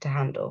kid to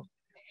handle.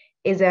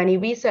 Is there any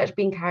research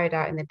being carried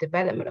out in the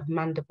development of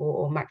mandible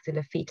or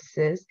maxilla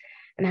fetuses,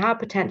 and how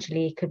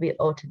potentially could we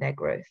alter their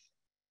growth?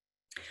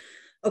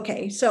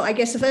 Okay, so I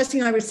guess the first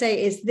thing I would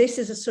say is this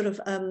is a sort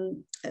of,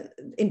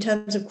 in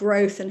terms of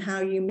growth and how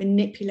you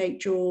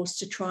manipulate jaws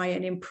to try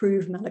and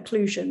improve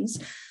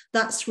malocclusions,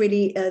 that's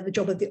really the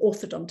job of the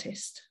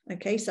orthodontist.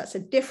 Okay, so that's a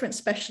different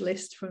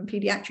specialist from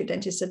pediatric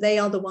dentists. So they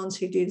are the ones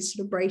who do the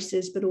sort of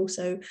braces, but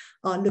also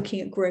are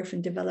looking at growth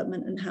and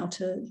development and how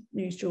to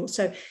use jaws.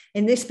 So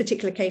in this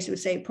particular case, I would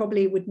say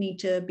probably would need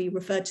to be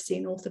referred to see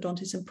an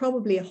orthodontist, and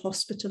probably a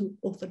hospital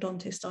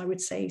orthodontist, I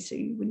would say. So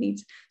you would need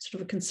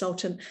sort of a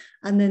consultant,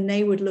 and then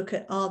they would look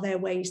at, are there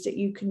ways that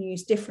you can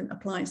use different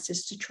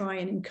appliances to try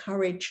and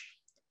encourage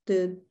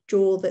the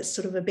jaw that's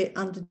sort of a bit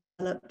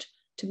underdeveloped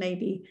to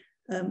maybe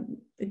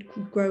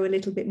grow a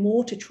little bit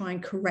more to try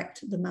and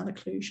correct the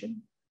malocclusion.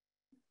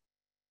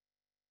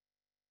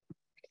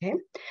 Okay.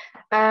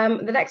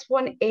 The next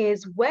one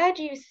is, where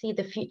do you see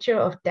the future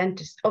of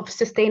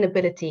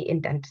sustainability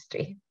in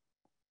dentistry?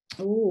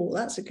 Oh,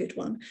 that's a good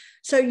one.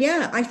 So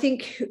yeah, I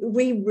think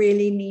we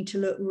really need to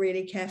look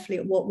really carefully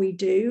at what we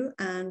do.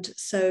 And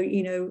so,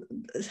 you know,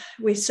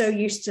 we're so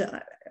used to,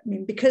 I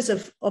mean, because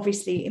of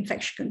obviously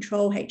infection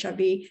control,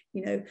 HIV, you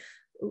know,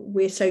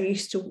 we're so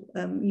used to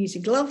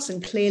using gloves,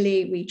 and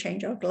clearly we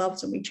change our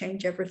gloves and we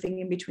change everything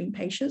in between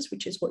patients,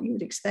 which is what you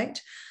would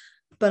expect.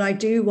 But I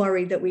do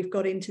worry that we've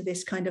got into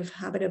this kind of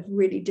habit of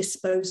really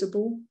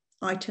disposable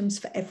items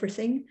for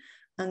everything.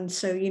 And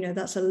so, you know,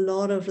 that's a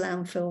lot of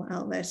landfill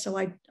out there. So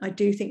I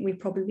do think we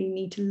probably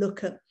need to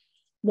look at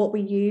what we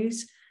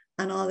use,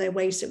 and are there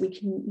ways that we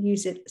can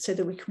use it so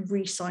that we can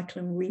recycle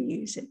and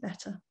reuse it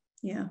better.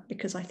 Yeah,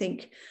 because I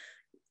think,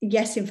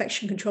 yes,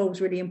 infection control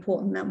was really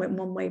important. That went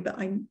one way, but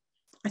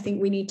I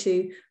think we need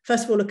to,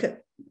 first of all, look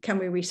at, can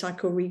we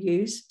recycle,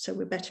 reuse? So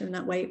we're better in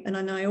that way. And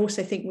I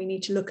also think we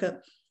need to look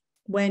at,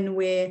 when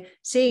we're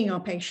seeing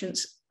our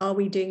patients, are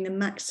we doing the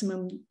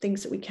maximum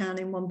things that we can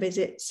in one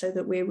visit so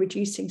that we're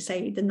reducing,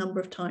 say, the number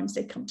of times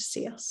they come to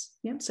see us?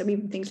 Yeah. So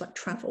even things like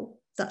travel,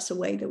 that's a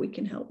way that we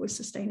can help with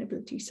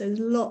sustainability. So there's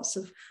lots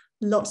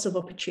of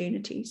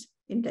opportunities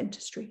in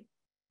dentistry.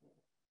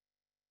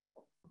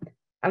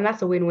 And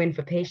that's a win-win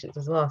for patients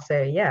as well.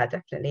 So yeah,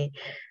 definitely.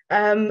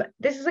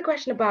 This is a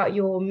question about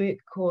your MOOC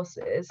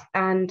courses,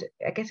 and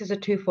I guess it's a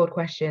twofold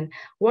question.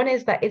 One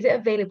is that, is it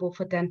available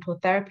for dental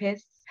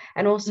therapists?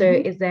 And also,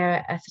 is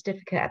there a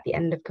certificate at the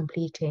end of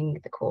completing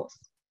the course?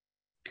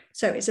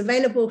 So it's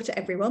available to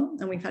everyone,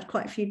 and we've had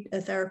quite a few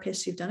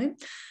therapists who've done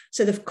it.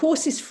 So the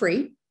course is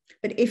free.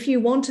 But if you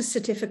want a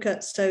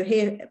certificate, so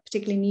here,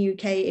 particularly in the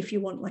UK, if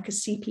you want like a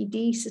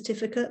CPD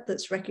certificate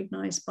that's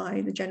recognised by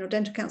the General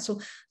Dental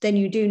Council, then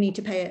you do need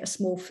to pay a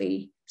small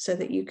fee so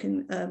that you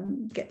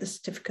can get the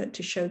certificate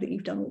to show that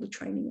you've done all the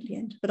training at the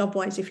end. But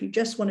otherwise, if you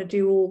just want to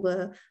do all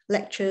the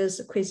lectures,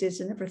 the quizzes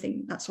and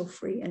everything, that's all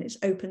free, and it's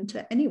open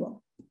to anyone.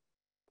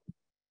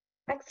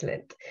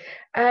 Excellent.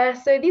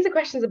 So these are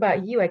questions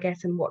about you, I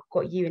guess, and what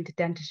got you into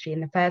dentistry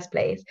in the first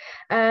place.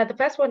 The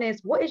first one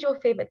is, what is your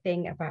favourite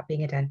thing about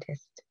being a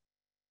dentist?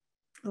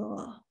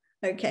 Oh,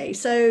 okay.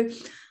 So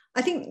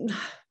I think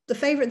the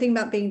favorite thing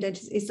about being a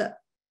dentist is that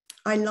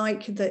I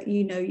like that,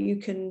 you know, you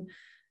can,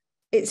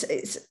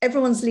 it's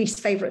everyone's least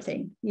favorite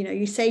thing. You know,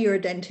 you say you're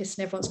a dentist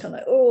and everyone's kind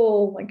of like,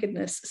 oh my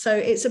goodness. So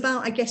it's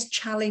about, I guess,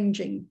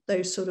 challenging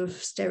those sort of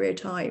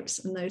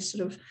stereotypes and those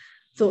sort of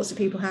thoughts that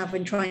people have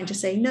when trying to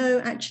say, no,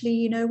 actually,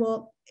 you know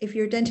what, if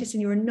you're a dentist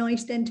and you're a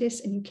nice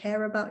dentist and you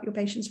care about your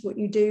patients, what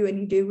you do, and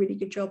you do a really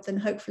good job, then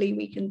hopefully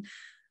we can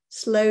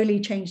slowly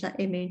change that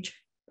image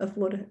of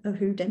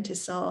who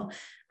dentists are.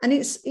 And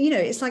it's, you know,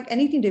 it's like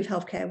anything to do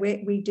with healthcare.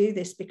 We do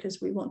this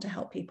because we want to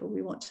help people.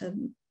 We want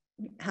to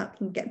help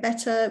them get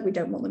better. We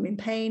don't want them in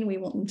pain. We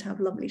want them to have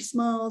lovely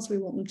smiles. We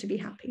want them to be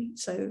happy.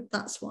 So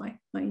that's why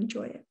I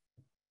enjoy it.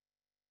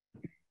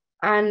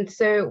 And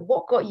so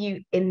what got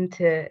you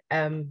into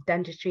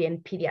dentistry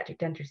and pediatric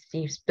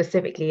dentistry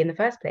specifically in the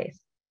first place?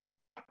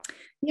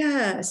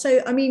 Yeah,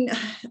 so I mean,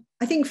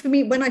 I think for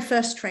me, when I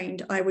first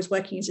trained, I was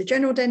working as a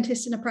general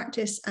dentist in a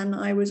practice, and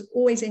I was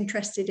always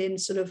interested in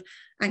sort of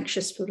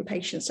anxious sort of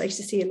patients. I used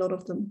to see a lot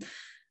of them.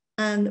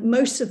 And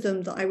most of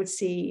them that I would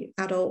see,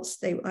 adults,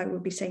 I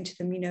would be saying to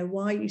them, you know,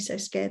 why are you so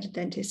scared of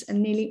dentists?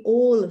 And nearly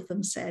all of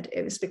them said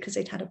it was because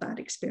they'd had a bad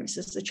experience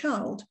as a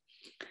child.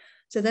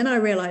 So then I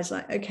realized,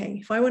 like, okay,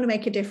 if I want to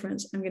make a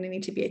difference, I'm going to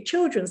need to be a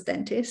children's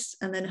dentist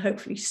and then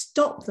hopefully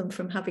stop them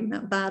from having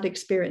that bad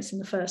experience in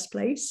the first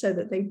place so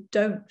that they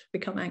don't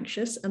become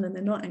anxious, and then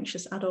they're not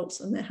anxious adults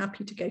and they're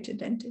happy to go to a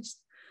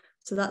dentist.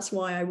 So that's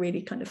why I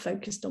really kind of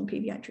focused on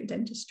pediatric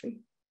dentistry.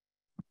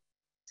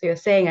 So you're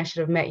saying I should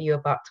have met you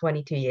about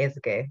 22 years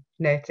ago.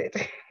 Noted.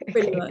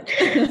 Pretty much.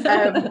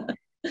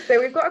 So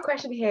we've got a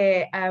question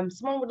here.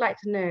 Someone would like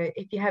to know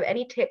if you have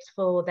any tips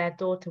for their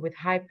daughter with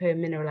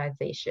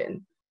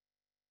hypomineralization.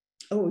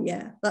 Oh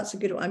yeah, that's a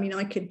good one. I mean,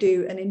 I could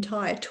do an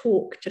entire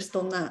talk just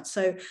on that.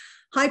 So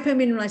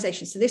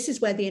hypomineralization. So this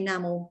is where the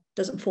enamel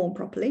doesn't form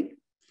properly.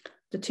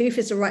 The tooth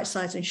is the right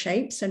size and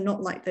shape. So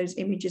not like those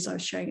images I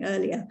was showing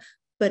earlier,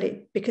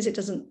 but because it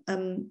doesn't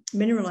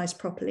mineralize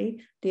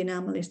properly, the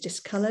enamel is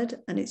discolored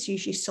and it's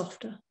usually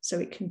softer. So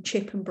it can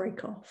chip and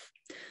break off.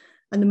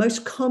 And the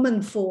most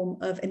common form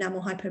of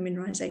enamel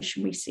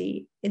hypomineralization we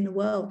see in the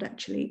world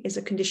actually is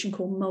a condition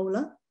called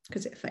molar,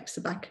 because it affects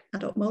the back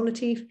adult molar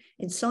teeth,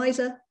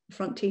 incisor,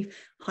 front teeth,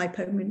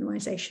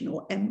 hypomineralization,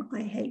 or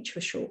MIH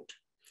for short.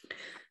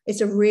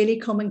 It's a really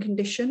common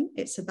condition.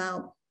 It's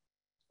about,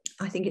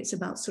 I think it's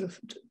about sort of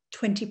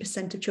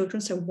 20% of children,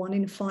 so 1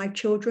 in 5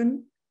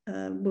 children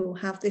will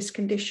have this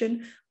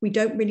condition. We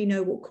don't really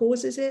know what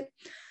causes it,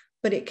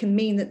 but it can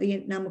mean that the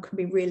enamel can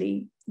be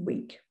really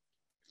weak.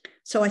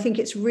 So I think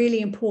it's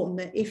really important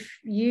that if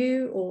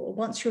you, or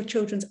once your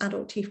children's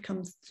adult teeth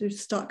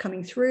start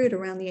coming through at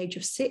around the age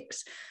of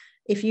 6,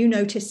 if you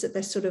notice that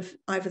they're sort of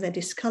either they're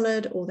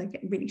discolored or they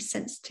get really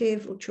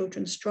sensitive, or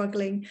children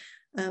struggling,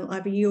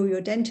 either you or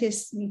your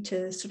dentist need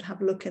to sort of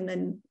have a look. And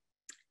then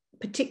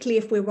particularly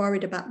if we're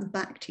worried about the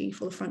back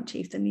teeth or the front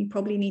teeth, then you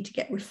probably need to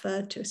get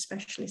referred to a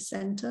specialist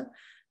center,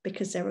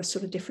 because there are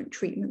sort of different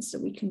treatments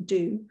that we can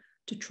do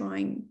to try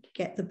and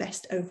get the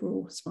best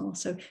overall smile.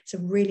 So it's a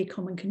really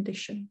common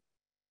condition.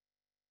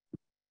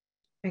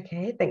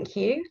 Okay, thank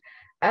you.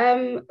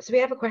 So we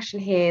have a question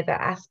here that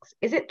asks,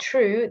 is it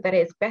true that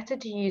it's better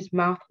to use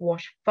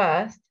mouthwash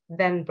first,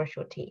 then brush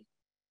your teeth?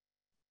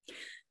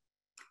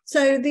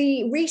 So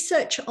the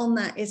research on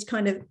that is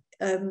kind of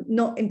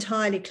not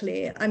entirely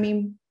clear. I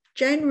mean,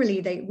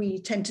 generally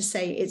we tend to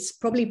say it's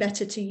probably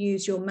better to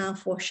use your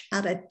mouthwash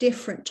at a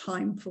different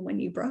time from when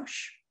you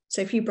brush.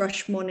 So if you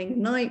brush morning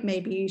and night,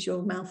 maybe use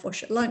your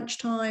mouthwash at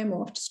lunchtime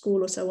or after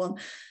school or so on,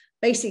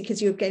 basically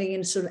because you're getting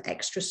in sort of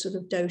extra sort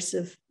of dose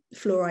of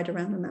fluoride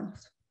around the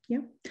mouth. Yeah.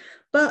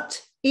 But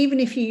even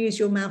if you use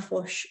your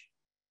mouthwash,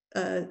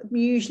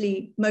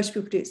 usually most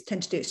people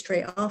tend to do it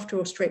straight after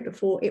or straight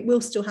before, it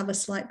will still have a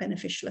slight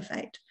beneficial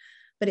effect.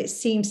 But it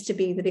seems to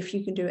be that if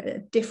you can do it at a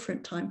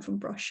different time from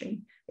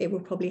brushing, it will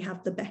probably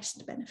have the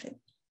best benefit.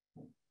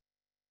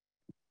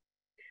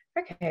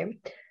 Okay.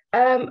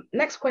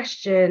 Next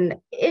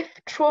question. If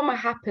trauma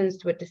happens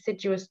to a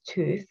deciduous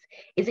tooth,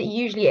 is it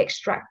usually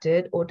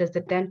extracted, or does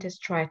the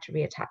dentist try to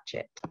reattach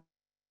it?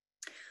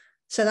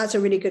 So that's a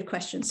really good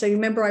question. So you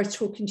remember I was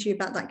talking to you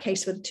about that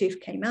case where the tooth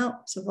came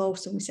out, it's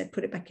avulsed, and we said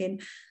put it back in.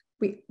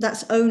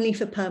 That's only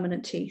for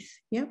permanent teeth.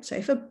 Yeah. So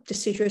if a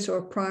deciduous or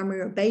a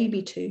primary or a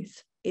baby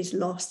tooth is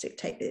lost,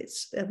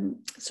 it's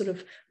sort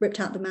of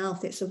ripped out the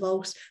mouth, it's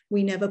avulsed,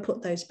 we never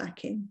put those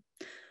back in.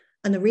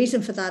 And the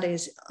reason for that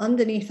is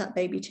underneath that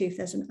baby tooth,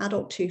 there's an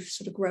adult tooth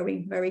sort of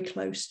growing very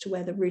close to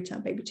where the root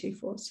out baby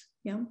tooth was.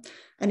 Yeah.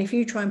 And if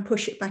you try and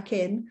push it back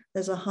in,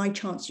 there's a high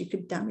chance you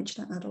could damage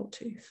that adult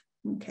tooth.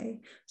 Okay.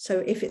 So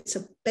if it's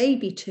a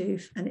baby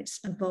tooth and it's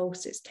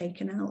avulsed, it's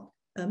taken out,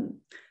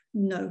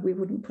 no, we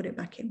wouldn't put it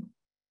back in.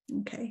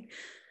 Okay.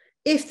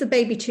 If the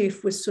baby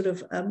tooth was sort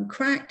of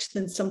cracked,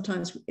 then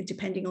sometimes,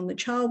 depending on the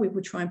child, we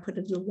would try and put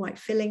a little white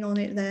filling on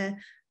it there.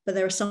 But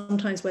there are some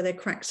times where they're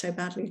cracked so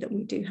badly that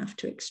we do have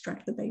to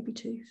extract the baby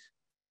tooth.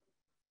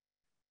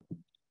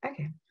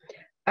 Okay.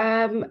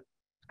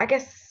 I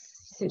guess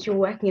since you're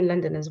working in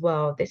London as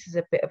well, this is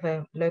a bit of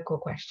a local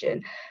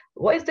question.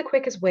 What is the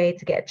quickest way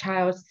to get a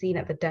child seen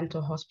at the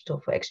dental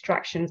hospital for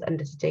extractions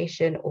under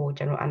sedation or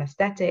general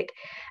anaesthetic?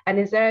 And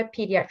is there a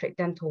paediatric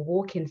dental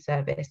walk-in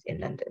service in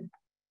London?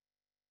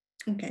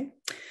 Okay.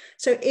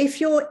 So if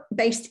you're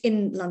based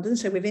in London,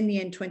 so within the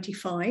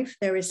M25,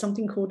 there is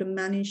something called a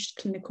managed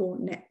clinical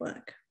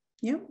network.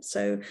 Yeah,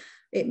 so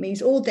it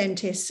means all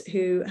dentists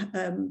who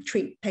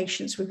treat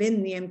patients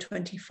within the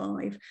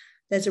M25,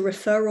 there's a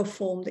referral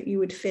form that you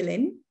would fill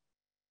in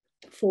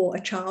for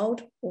a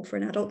child or for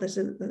an adult. There's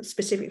a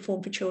specific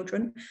form for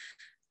children.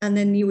 And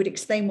then you would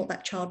explain what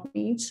that child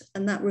needs.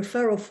 And that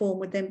referral form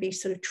would then be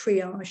sort of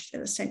triaged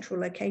at a central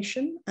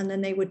location. And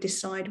then they would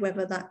decide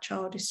whether that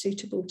child is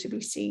suitable to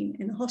be seen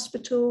in a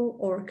hospital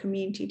or a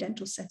community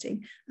dental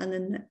setting. And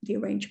then the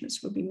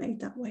arrangements would be made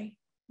that way.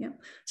 Yeah.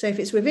 So if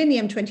it's within the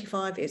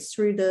M25, it's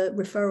through the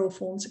referral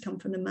forms that come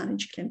from the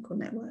managed clinical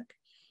network.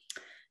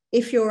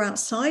 If you're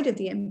outside of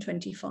the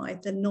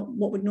M25, then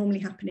what would normally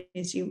happen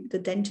is the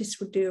dentist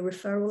would do a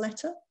referral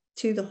letter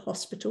to the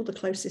hospital, the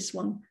closest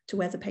one to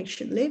where the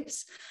patient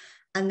lives.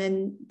 And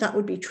then that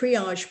would be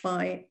triaged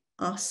by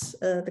us,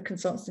 the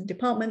consultant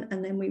department,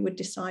 and then we would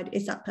decide,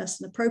 is that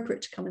person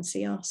appropriate to come and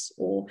see us,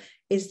 or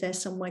is there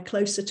somewhere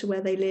closer to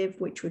where they live,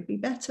 which would be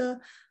better,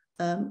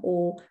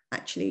 or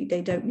actually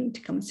they don't need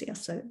to come and see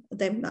us. So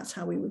then that's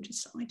how we would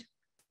decide.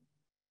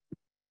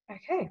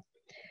 Okay.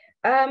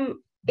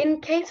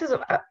 In cases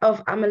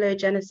of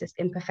amelogenesis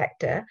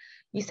imperfecta,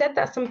 you said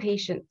that some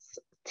patients'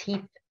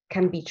 teeth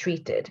can be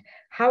treated.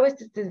 How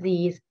does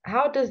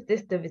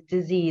this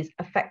disease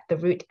affect the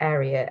root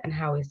area, and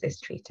how is this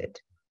treated?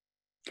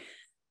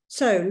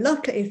 So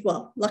luckily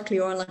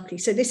or unluckily,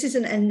 so this is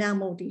an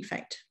enamel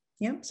defect.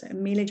 Yeah, so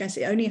amelogenesis,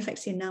 it only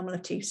affects the enamel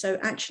of teeth. So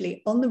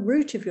actually on the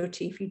root of your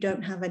teeth, you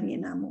don't have any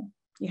enamel.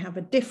 You have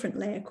a different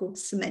layer called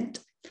cement.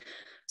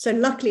 So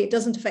luckily it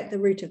doesn't affect the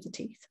root of the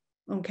teeth.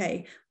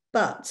 Okay,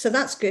 but so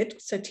that's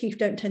good. So teeth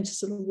don't tend to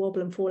sort of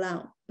wobble and fall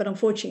out. But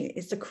unfortunately,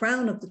 it's the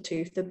crown of the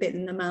tooth, the bit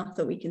in the mouth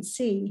that we can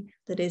see,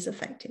 that is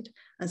affected.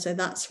 And so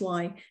that's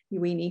why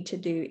we need to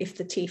do, if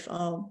the teeth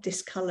are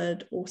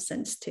discolored or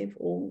sensitive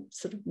or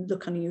sort of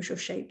look unusual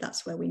shape,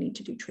 that's where we need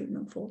to do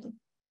treatment for them.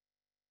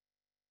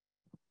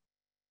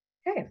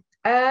 Okay.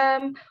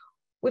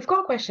 We've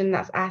got a question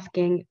that's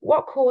asking,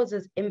 what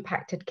causes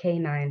impacted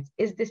canines?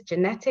 Is this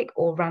genetic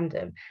or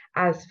random?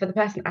 As for the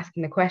person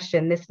asking the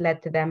question, this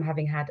led to them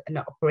having had an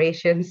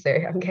operation. So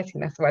I'm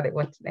guessing that's why they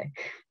want to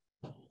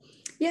know.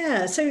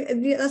 Yeah, so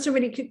that's a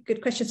really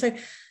good question. So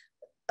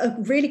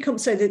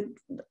the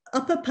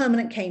upper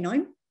permanent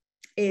canine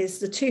is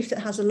the tooth that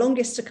has the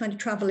longest to kind of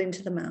travel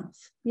into the mouth.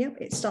 Yep,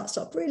 it starts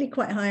up really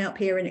quite high up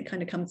here and it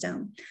kind of comes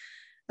down.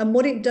 And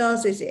what it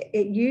does is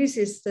it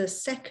uses the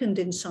second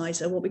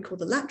incisor, what we call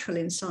the lateral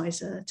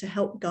incisor, to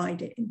help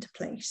guide it into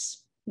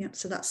place. Yeah,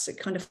 so it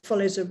kind of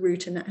follows a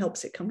route and that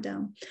helps it come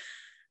down.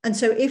 And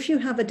so if you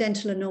have a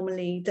dental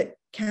anomaly that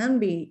can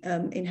be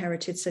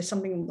inherited, so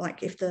something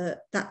like if that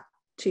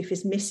tooth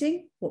is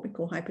missing, what we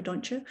call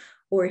hypodontia,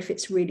 or if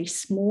it's really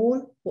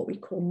small, what we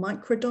call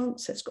microdont,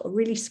 so it's got a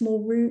really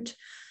small root,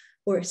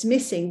 or it's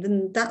missing,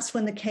 then that's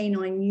when the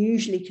canine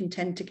usually can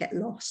tend to get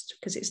lost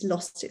because it's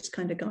lost its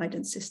kind of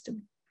guidance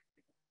system.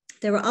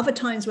 There are other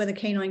times where the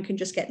canine can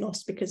just get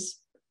lost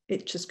because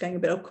it's just going a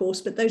bit off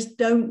course, but those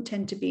don't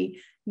tend to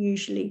be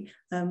usually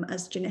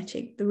as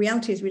genetic. The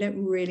reality is we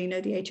don't really know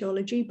the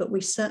etiology, but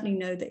we certainly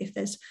know that if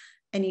there's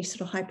any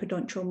sort of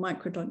hypodontia or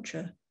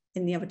microdontia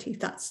in the other teeth,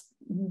 that's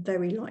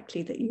very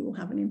likely that you will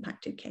have an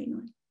impacted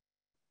canine.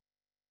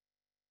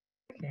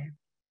 Okay.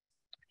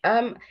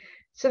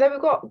 So then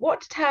we've got, what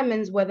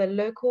determines whether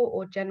local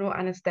or general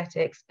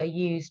anaesthetics are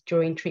used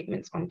during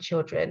treatments on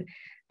children?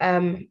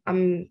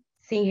 I'm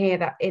seeing here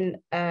that in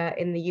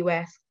the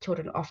US,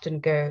 children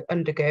often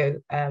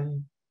undergo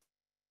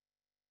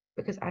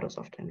because adults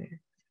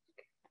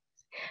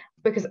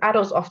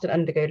often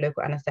undergo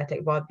local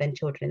anaesthetic rather than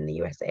children in the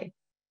USA.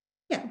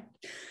 Yeah.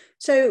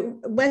 So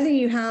whether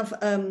you have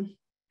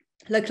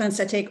local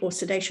anaesthetic or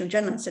sedation or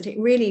general anaesthetic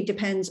really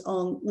depends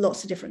on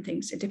lots of different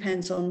things. It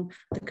depends on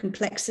the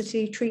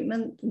complexity of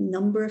treatment, the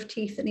number of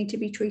teeth that need to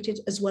be treated,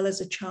 as well as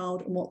a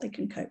child and what they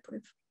can cope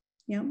with.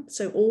 Yeah,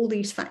 so all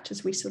these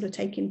factors we sort of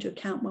take into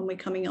account when we're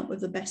coming up with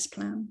the best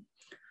plan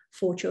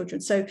for children.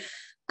 So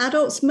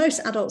most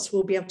adults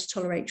will be able to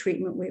tolerate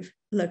treatment with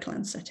local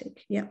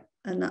anaesthetic. Yeah,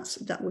 and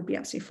that would be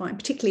absolutely fine,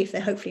 particularly if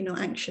they're hopefully not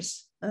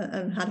anxious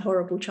and had a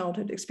horrible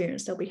childhood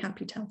experience. They'll be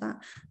happy to have that.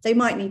 They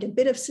might need a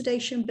bit of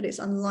sedation, but it's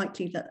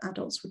unlikely that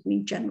adults would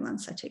need general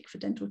anaesthetic for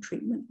dental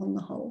treatment on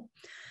the whole.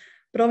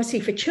 But obviously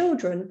for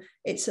children,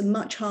 it's a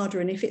much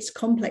harder, and if it's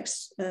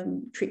complex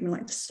treatment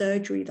like the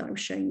surgery that I was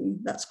showing you,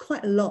 that's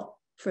quite a lot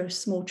for a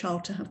small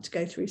child to have to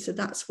go through. So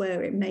that's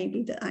where it may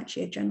be that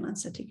actually a general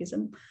anaesthetic is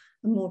a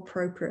more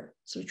appropriate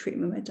sort of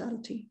treatment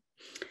modality.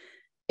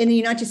 In the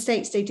United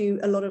States, they do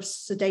a lot of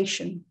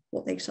sedation,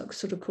 what they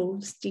sort of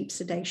call deep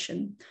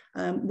sedation,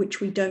 which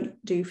we don't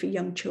do for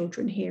young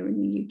children here in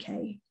the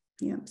UK.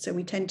 Yeah, so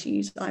we tend to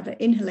use either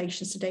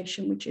inhalation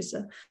sedation, which is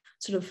a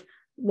sort of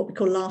what we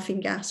call laughing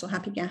gas or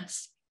happy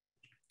gas.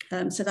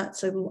 So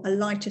that's a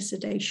lighter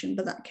sedation,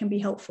 but that can be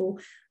helpful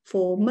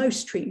for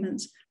most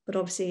treatments. But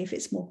obviously, if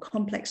it's more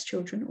complex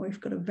children, or if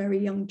you've got a very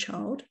young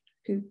child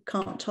who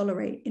can't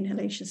tolerate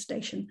inhalation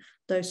sedation,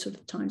 those sort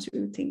of times we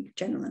would think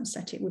general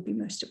anaesthetic would be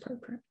most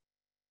appropriate.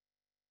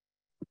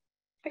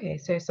 Okay,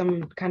 so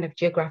some kind of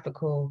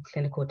geographical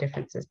clinical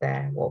differences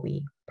there, what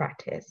we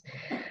practice.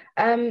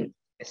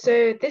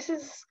 So this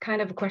is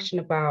kind of a question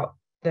about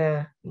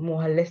the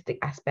more holistic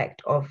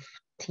aspect of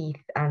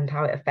teeth and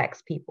how it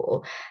affects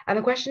people. And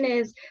the question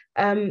is,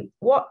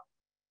 what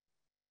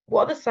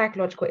are the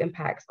psychological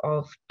impacts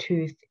of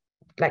teeth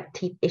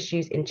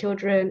issues in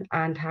children,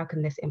 and how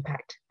can this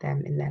impact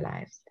them in their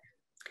lives?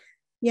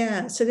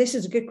 Yeah, so this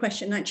is a good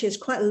question. Actually,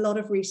 there's quite a lot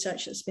of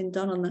research that's been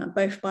done on that,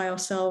 both by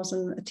ourselves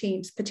and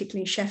teams,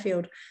 particularly in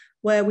Sheffield,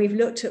 where we've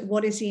looked at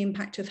what is the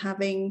impact of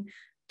having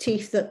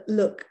teeth that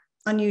look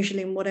unusual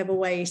in whatever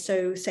way.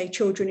 So say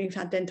children who've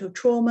had dental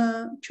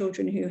trauma,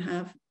 children who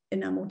have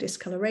enamel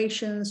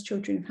discolorations,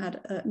 children who've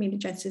had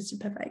melanogenesis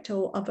imperfecta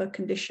or other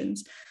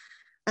conditions.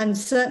 And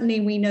certainly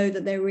we know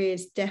that there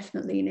is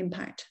definitely an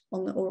impact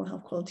on the oral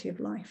health quality of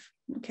life.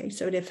 Okay,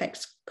 so it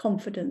affects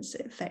confidence,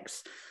 it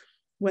affects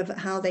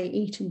how they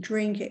eat and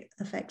drink, it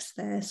affects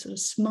their sort of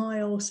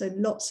smile. So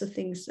lots of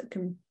things that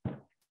can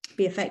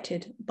be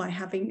affected by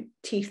having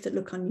teeth that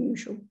look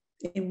unusual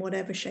in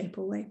whatever shape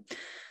or way.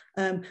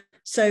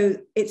 So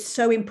it's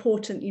so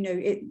important,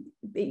 it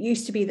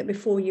used to be that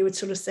before you would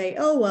sort of say,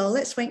 oh, well,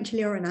 let's wait until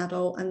you're an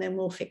adult and then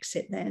we'll fix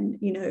it then,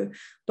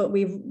 but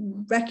we're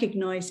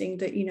recognizing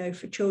that,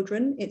 for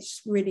children,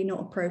 it's really not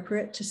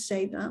appropriate to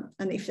say that.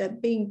 And if they're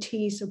being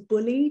teased or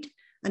bullied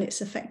and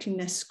it's affecting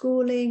their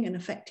schooling and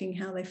affecting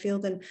how they feel,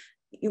 then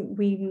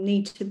we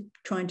need to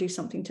try and do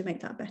something to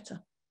make that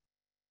better.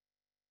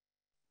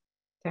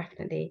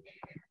 Definitely.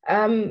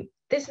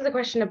 This is a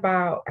question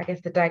about, I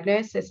guess, the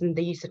diagnosis and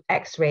the use of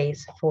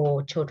X-rays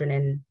for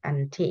children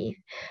and teeth.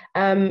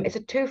 It's a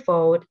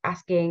twofold,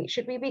 asking,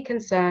 should we be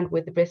concerned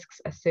with the risks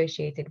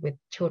associated with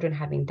children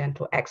having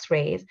dental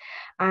X-rays?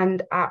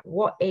 And at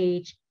what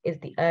age is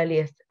the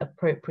earliest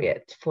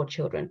appropriate for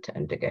children to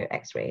undergo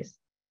X-rays?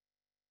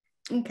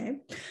 Okay,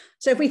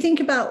 so if we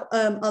think about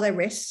are there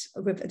risks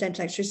with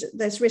dental X-rays,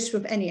 there's risks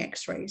with any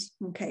X-rays.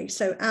 Okay,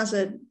 so as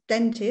a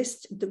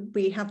dentist,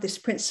 we have this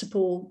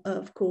principle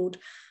called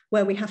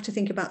where we have to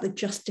think about the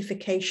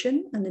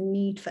justification and the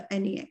need for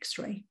any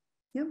X-ray.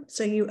 Yeah,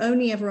 so you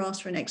only ever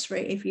ask for an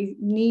X-ray if you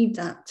need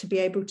that to be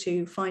able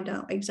to find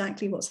out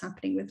exactly what's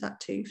happening with that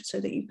tooth so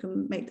that you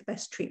can make the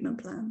best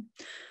treatment plan.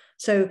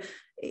 So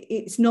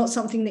it's not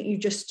something that you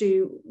just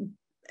do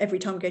every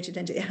time we go to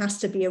dentist. It has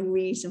to be a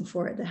reason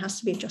for it. There has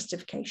to be a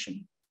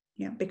justification.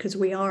 Yeah, because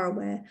we are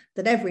aware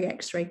that every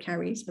X-ray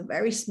carries a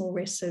very small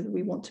risk, so that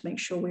we want to make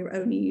sure we're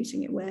only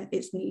using it where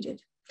it's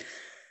needed.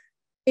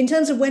 In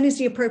terms of when is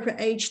the appropriate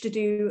age to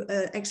do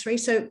X-ray,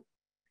 so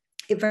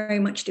it very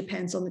much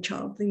depends on the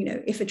child.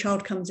 If a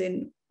child comes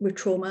in with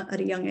trauma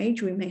at a young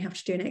age, we may have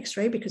to do an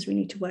X-ray because we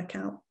need to work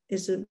out,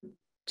 is the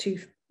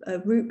tooth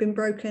root been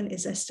broken?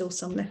 Is there still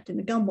some left in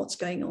the gum? What's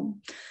going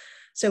on?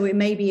 So it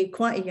may be at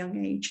quite a young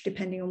age,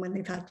 depending on when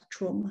they've had the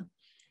trauma.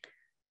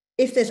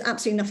 If there's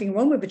absolutely nothing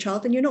wrong with the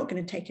child, then you're not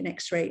going to take an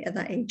X-ray at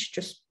that age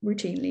just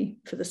routinely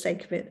for the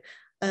sake of it.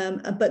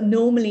 But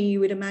normally you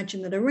would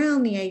imagine that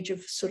around the age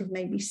of sort of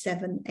maybe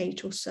 7,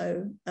 8 or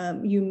so,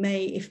 you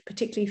may,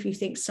 particularly if you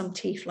think some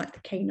teeth like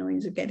the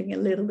canines are getting a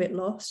little bit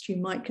lost, you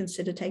might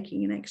consider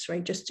taking an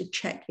X-ray just to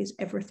check, is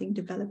everything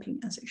developing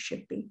as it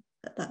should be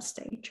at that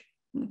stage.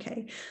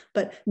 Okay,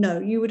 but no,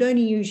 you would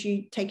only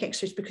usually take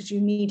X-rays because you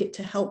need it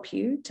to help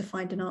you to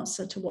find an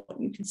answer to what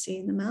you can see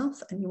in the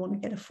mouth, and you want to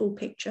get a full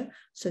picture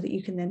so that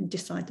you can then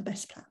decide the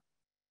best plan.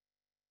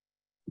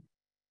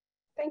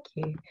 Thank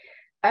you.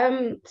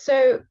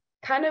 So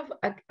kind of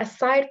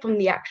aside from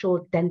the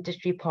actual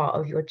dentistry part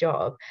of your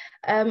job,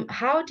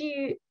 how do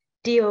you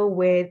deal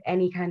with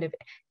any kind of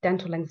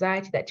dental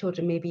anxiety that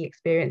children may be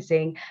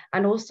experiencing?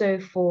 And also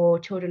for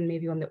children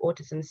maybe on the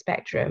autism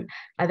spectrum,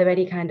 are there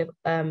any kind of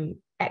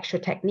extra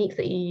techniques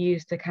that you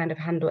use to kind of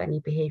handle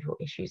any behavioral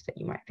issues that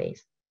you might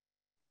face?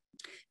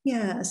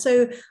 Yeah,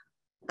 so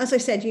as I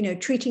said,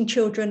 treating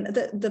children,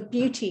 the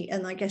beauty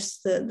and I guess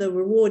the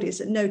reward is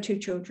that no two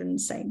children are the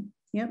same.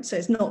 Yeah, so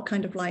it's not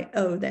kind of like,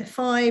 oh, they're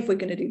 5, we're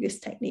going to do this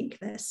technique,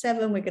 they're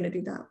 7, we're going to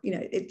do that.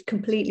 It's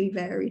completely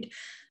varied.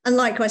 And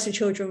likewise, the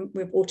children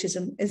with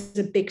autism is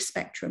a big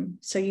spectrum.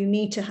 So you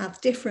need to have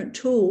different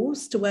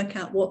tools to work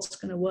out what's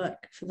going to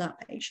work for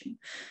that patient.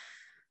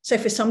 So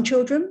for some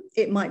children,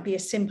 it might be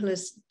as simple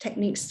as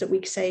techniques that we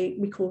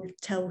call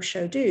tell,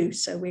 show, do.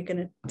 So we're going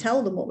to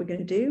tell them what we're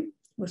going to do.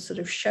 We'll sort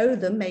of show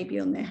them maybe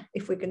on their,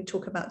 if we're going to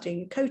talk about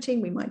doing a coating,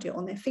 we might do it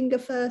on their finger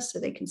first so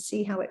they can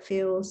see how it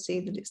feels,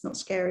 see that it's not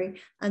scary,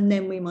 and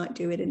then we might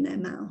do it in their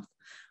mouth.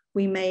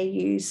 We may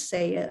use,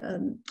 say,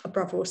 a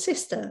brother or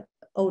sister,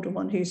 older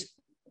one who's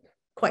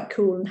quite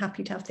cool and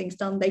happy to have things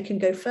done. They can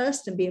go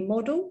first and be a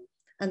model.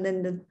 And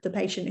then the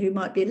patient who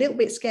might be a little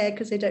bit scared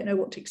because they don't know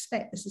what to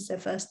expect, this is their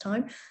first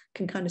time,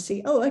 can kind of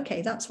see, oh,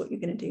 okay, that's what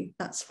you're going to do.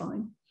 That's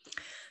fine.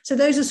 So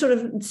those are sort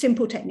of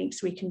simple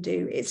techniques we can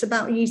do. It's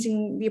about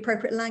using the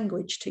appropriate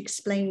language to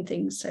explain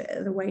things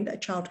the way that a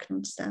child can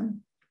understand.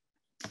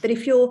 But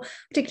if you're,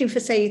 particularly for,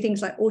 say,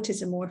 things like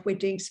autism, or if we're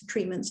doing some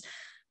treatments,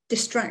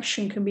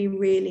 distraction can be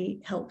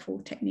really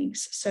helpful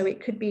techniques. So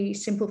it could be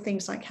simple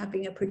things like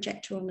having a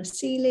projector on the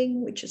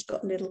ceiling, which has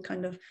got a little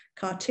kind of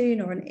cartoon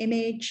or an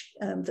image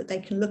that they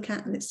can look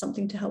at, and it's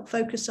something to help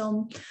focus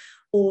on.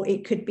 Or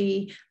it could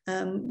be,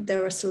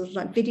 there are sort of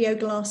like video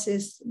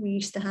glasses we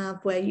used to have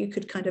where you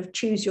could kind of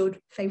choose your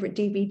favorite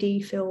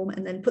DVD film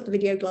and then put the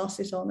video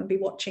glasses on and be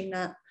watching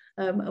that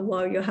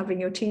while you're having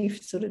your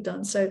teeth sort of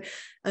done. So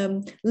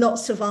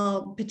lots of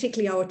our,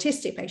 particularly our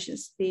autistic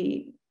patients,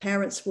 the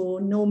parents will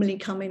normally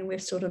come in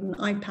with sort of an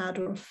iPad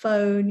or a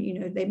phone. You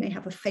know, they may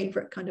have a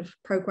favorite kind of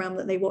program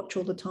that they watch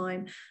all the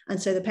time.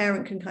 And so the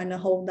parent can kind of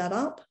hold that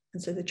up.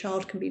 And so the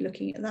child can be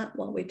looking at that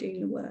while we're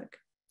doing the work.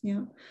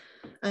 Yeah.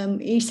 I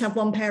used to have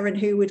one parent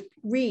who would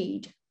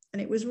read,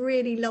 and it was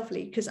really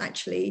lovely because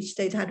actually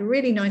they had a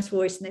really nice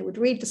voice and they would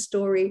read the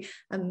story,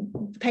 and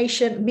the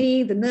patient,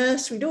 me, the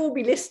nurse, we'd all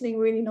be listening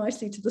really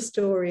nicely to the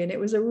story, and it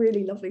was a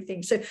really lovely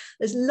thing. So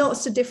there's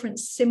lots of different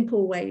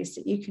simple ways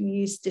that you can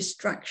use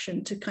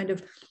distraction to kind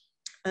of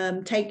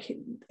take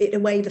it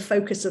away the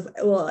focus of,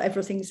 well,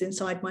 everything's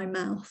inside my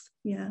mouth.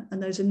 Yeah,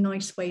 and those are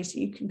nice ways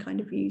that you can kind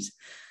of use.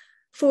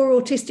 For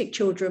autistic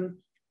children,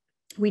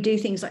 we do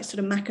things like sort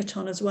of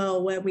Macathon as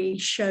well, where we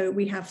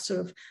have sort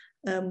of,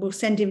 we'll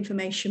send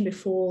information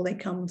before they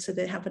come so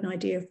they have an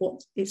idea of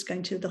what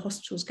the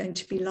hospital's going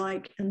to be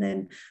like. And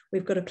then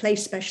we've got a play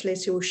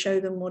specialist who will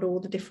show them what all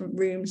the different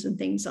rooms and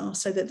things are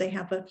so that they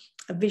have a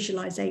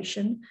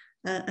visualization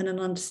and an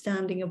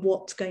understanding of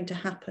what's going to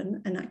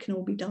happen. And that can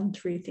all be done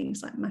through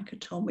things like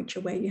Macathon, which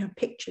are where you have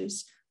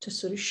pictures to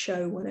sort of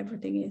show what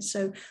everything is.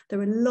 So there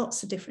are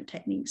lots of different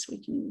techniques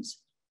we can use.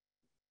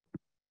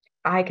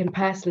 I can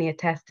personally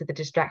attest to the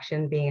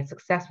distraction being a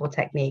successful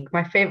technique.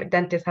 My favorite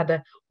dentist had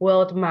a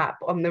world map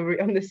on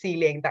the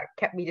ceiling that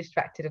kept me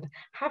distracted and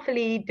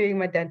happily doing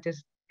my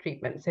dentist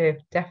treatment. So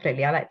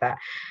definitely, I like that.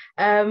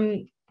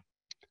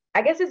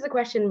 I guess it's a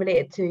question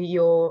related to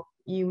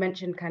you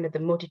mentioned kind of the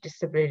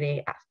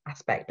multidisciplinary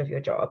aspect of your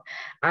job.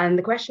 And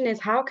the question is,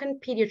 how can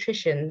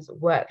pediatricians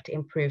work to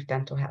improve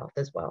dental health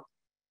as well?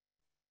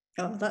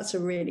 Oh, that's a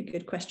really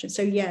good question.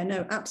 So yeah,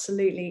 no,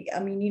 absolutely.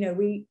 I mean, you know,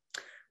 we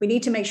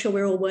need to make sure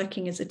we're all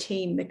working as a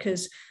team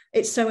because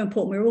it's so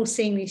important. We're all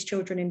seeing these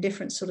children in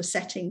different sort of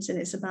settings, and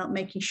it's about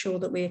making sure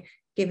that we're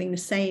giving the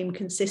same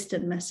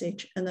consistent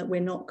message and that we're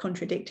not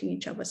contradicting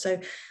each other. So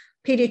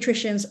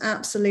pediatricians,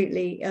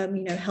 absolutely,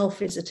 you know, health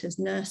visitors,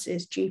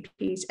 nurses,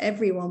 GPs,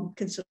 everyone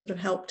can sort of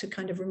help to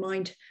kind of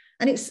remind.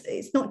 And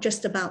it's not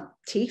just about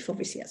teeth,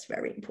 obviously that's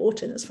very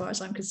important as far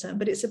as I'm concerned,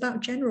 but it's about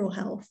general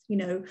health. You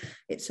know,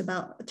 it's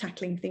about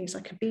tackling things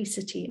like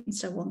obesity and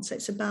so on. So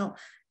it's about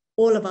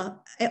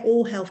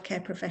all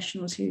healthcare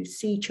professionals who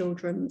see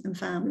children and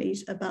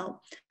families about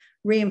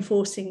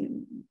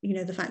reinforcing, you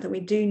know, the fact that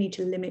we do need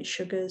to limit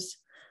sugars,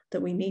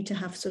 that we need to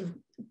have sort of,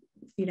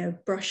 you know,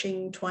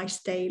 brushing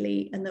twice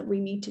daily, and that we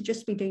need to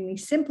just be doing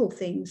these simple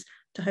things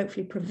to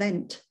hopefully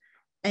prevent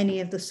any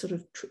of the sort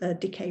of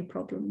decay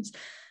problems.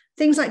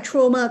 Things like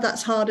trauma,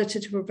 that's harder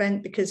to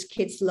prevent because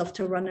kids love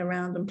to run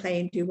around and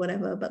play and do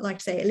whatever. But like I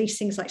say, at least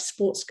things like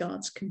sports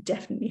guards can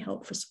definitely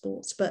help for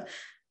sports. But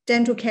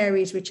dental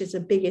caries, which is the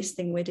biggest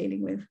thing we're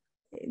dealing with,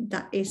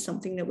 that is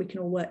something that we can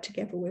all work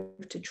together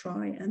with to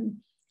try and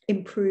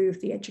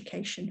improve the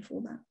education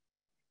for that.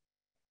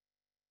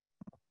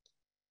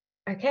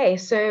 Okay,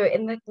 so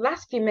in the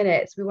last few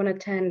minutes, we want to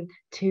turn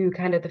to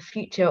kind of the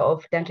future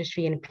of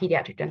dentistry and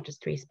pediatric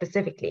dentistry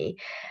specifically.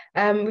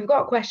 We've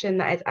got a question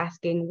that is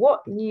asking,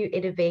 what new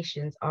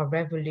innovations are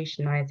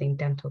revolutionizing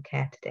dental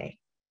care today?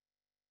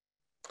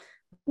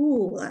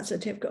 Oh, that's a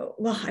difficult.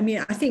 Well, I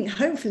mean, I think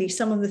hopefully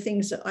some of the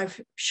things that I've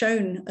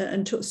shown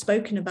and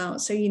spoken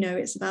about. So, you know,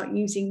 it's about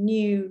using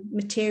new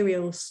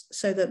materials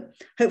so that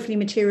hopefully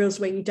materials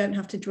where you don't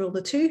have to drill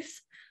the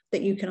tooth,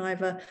 that you can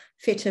either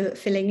fit a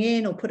filling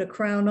in or put a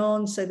crown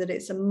on so that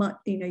it's you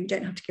know, you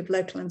don't have to give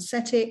local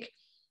anaesthetic.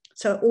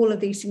 So all of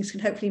these things can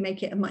hopefully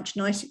make it a much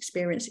nicer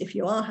experience if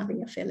you are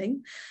having a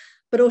filling,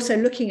 but also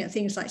looking at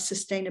things like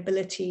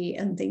sustainability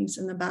and things,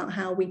 and about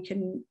how we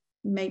can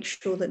make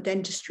sure that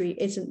dentistry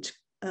isn't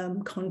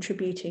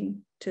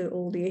contributing to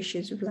all the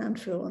issues of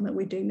landfill, and that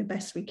we're doing the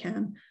best we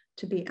can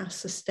to be as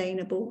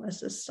sustainable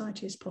as a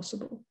society as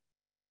possible.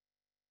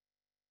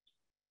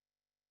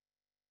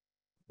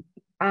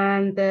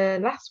 And the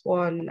last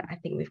one, I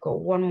think we've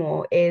got one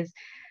more, is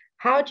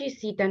how do you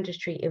see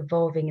dentistry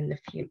evolving in the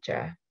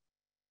future?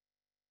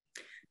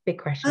 Big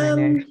question, I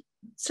know.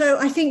 So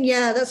I think,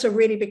 yeah, that's a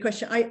really big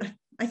question.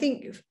 I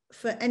think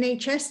for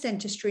NHS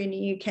dentistry in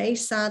the UK,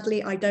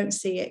 sadly, I don't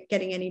see it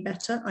getting any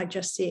better. I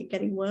just see it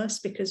getting worse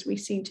because we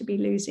seem to be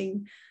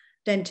losing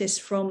dentists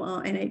from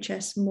our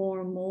NHS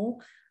more and more.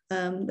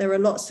 There are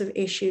lots of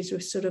issues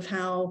with sort of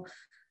how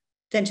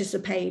dentists are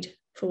paid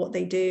for what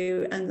they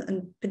do,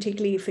 and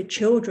particularly for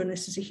children,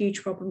 this is a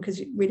huge problem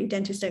because really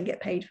dentists don't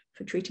get paid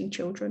for treating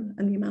children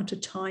and the amount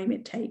of time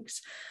it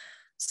takes.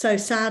 So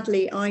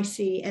sadly, I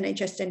see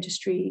NHS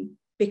dentistry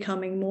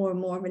becoming more and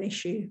more of an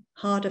issue,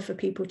 harder for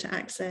people to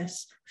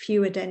access,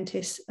 fewer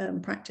dentists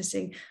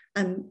practicing,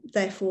 and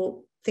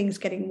therefore things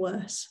getting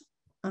worse,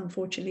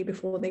 unfortunately,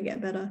 before they get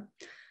better.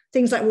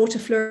 Things like water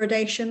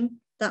fluoridation,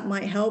 that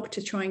might help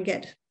to try and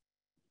get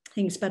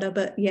things better.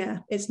 But yeah,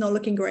 it's not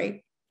looking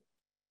great,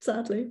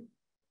 sadly.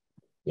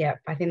 Yeah,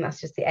 I think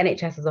that's just the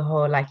NHS as a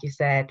whole, like you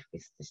said,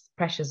 there's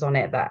pressures on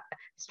it that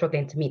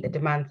struggling to meet the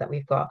demands that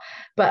we've got.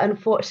 But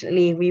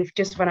unfortunately, we've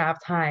just run out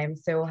of time,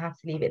 so we'll have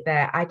to leave it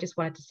there. I just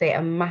wanted to say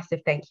a massive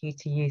thank you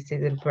to you,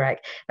 Susan Parekh.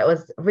 That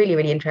was really,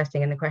 really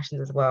interesting, and the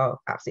questions as well,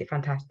 absolutely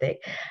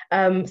fantastic.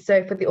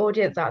 So for the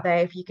audience out there,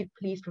 if you could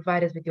please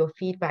provide us with your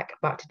feedback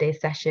about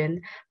today's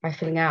session by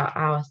filling out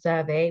our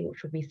survey,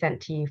 which will be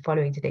sent to you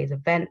following today's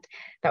event,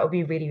 that would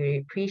be really, really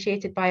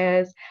appreciated by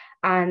us.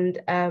 And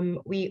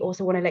we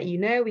also want to let you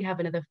know we have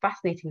another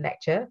fascinating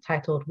lecture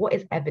titled What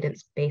is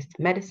Evidence-Based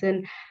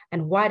Medicine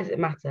and Why Does It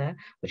Matter?,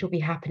 which will be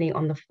happening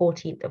on the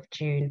 14th of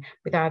June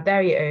with our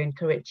very own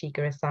Kurichi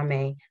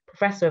Gurasame,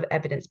 Professor of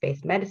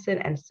Evidence-Based Medicine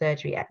and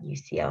Surgery at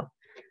UCL.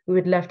 We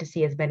would love to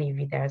see as many of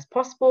you there as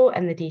possible,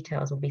 and the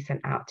details will be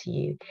sent out to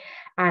you.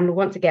 And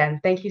once again,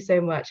 thank you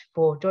so much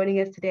for joining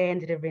us today and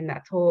delivering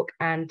that talk.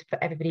 And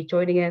for everybody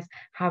joining us,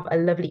 have a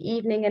lovely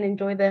evening and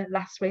enjoy the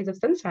last rays of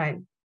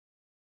sunshine.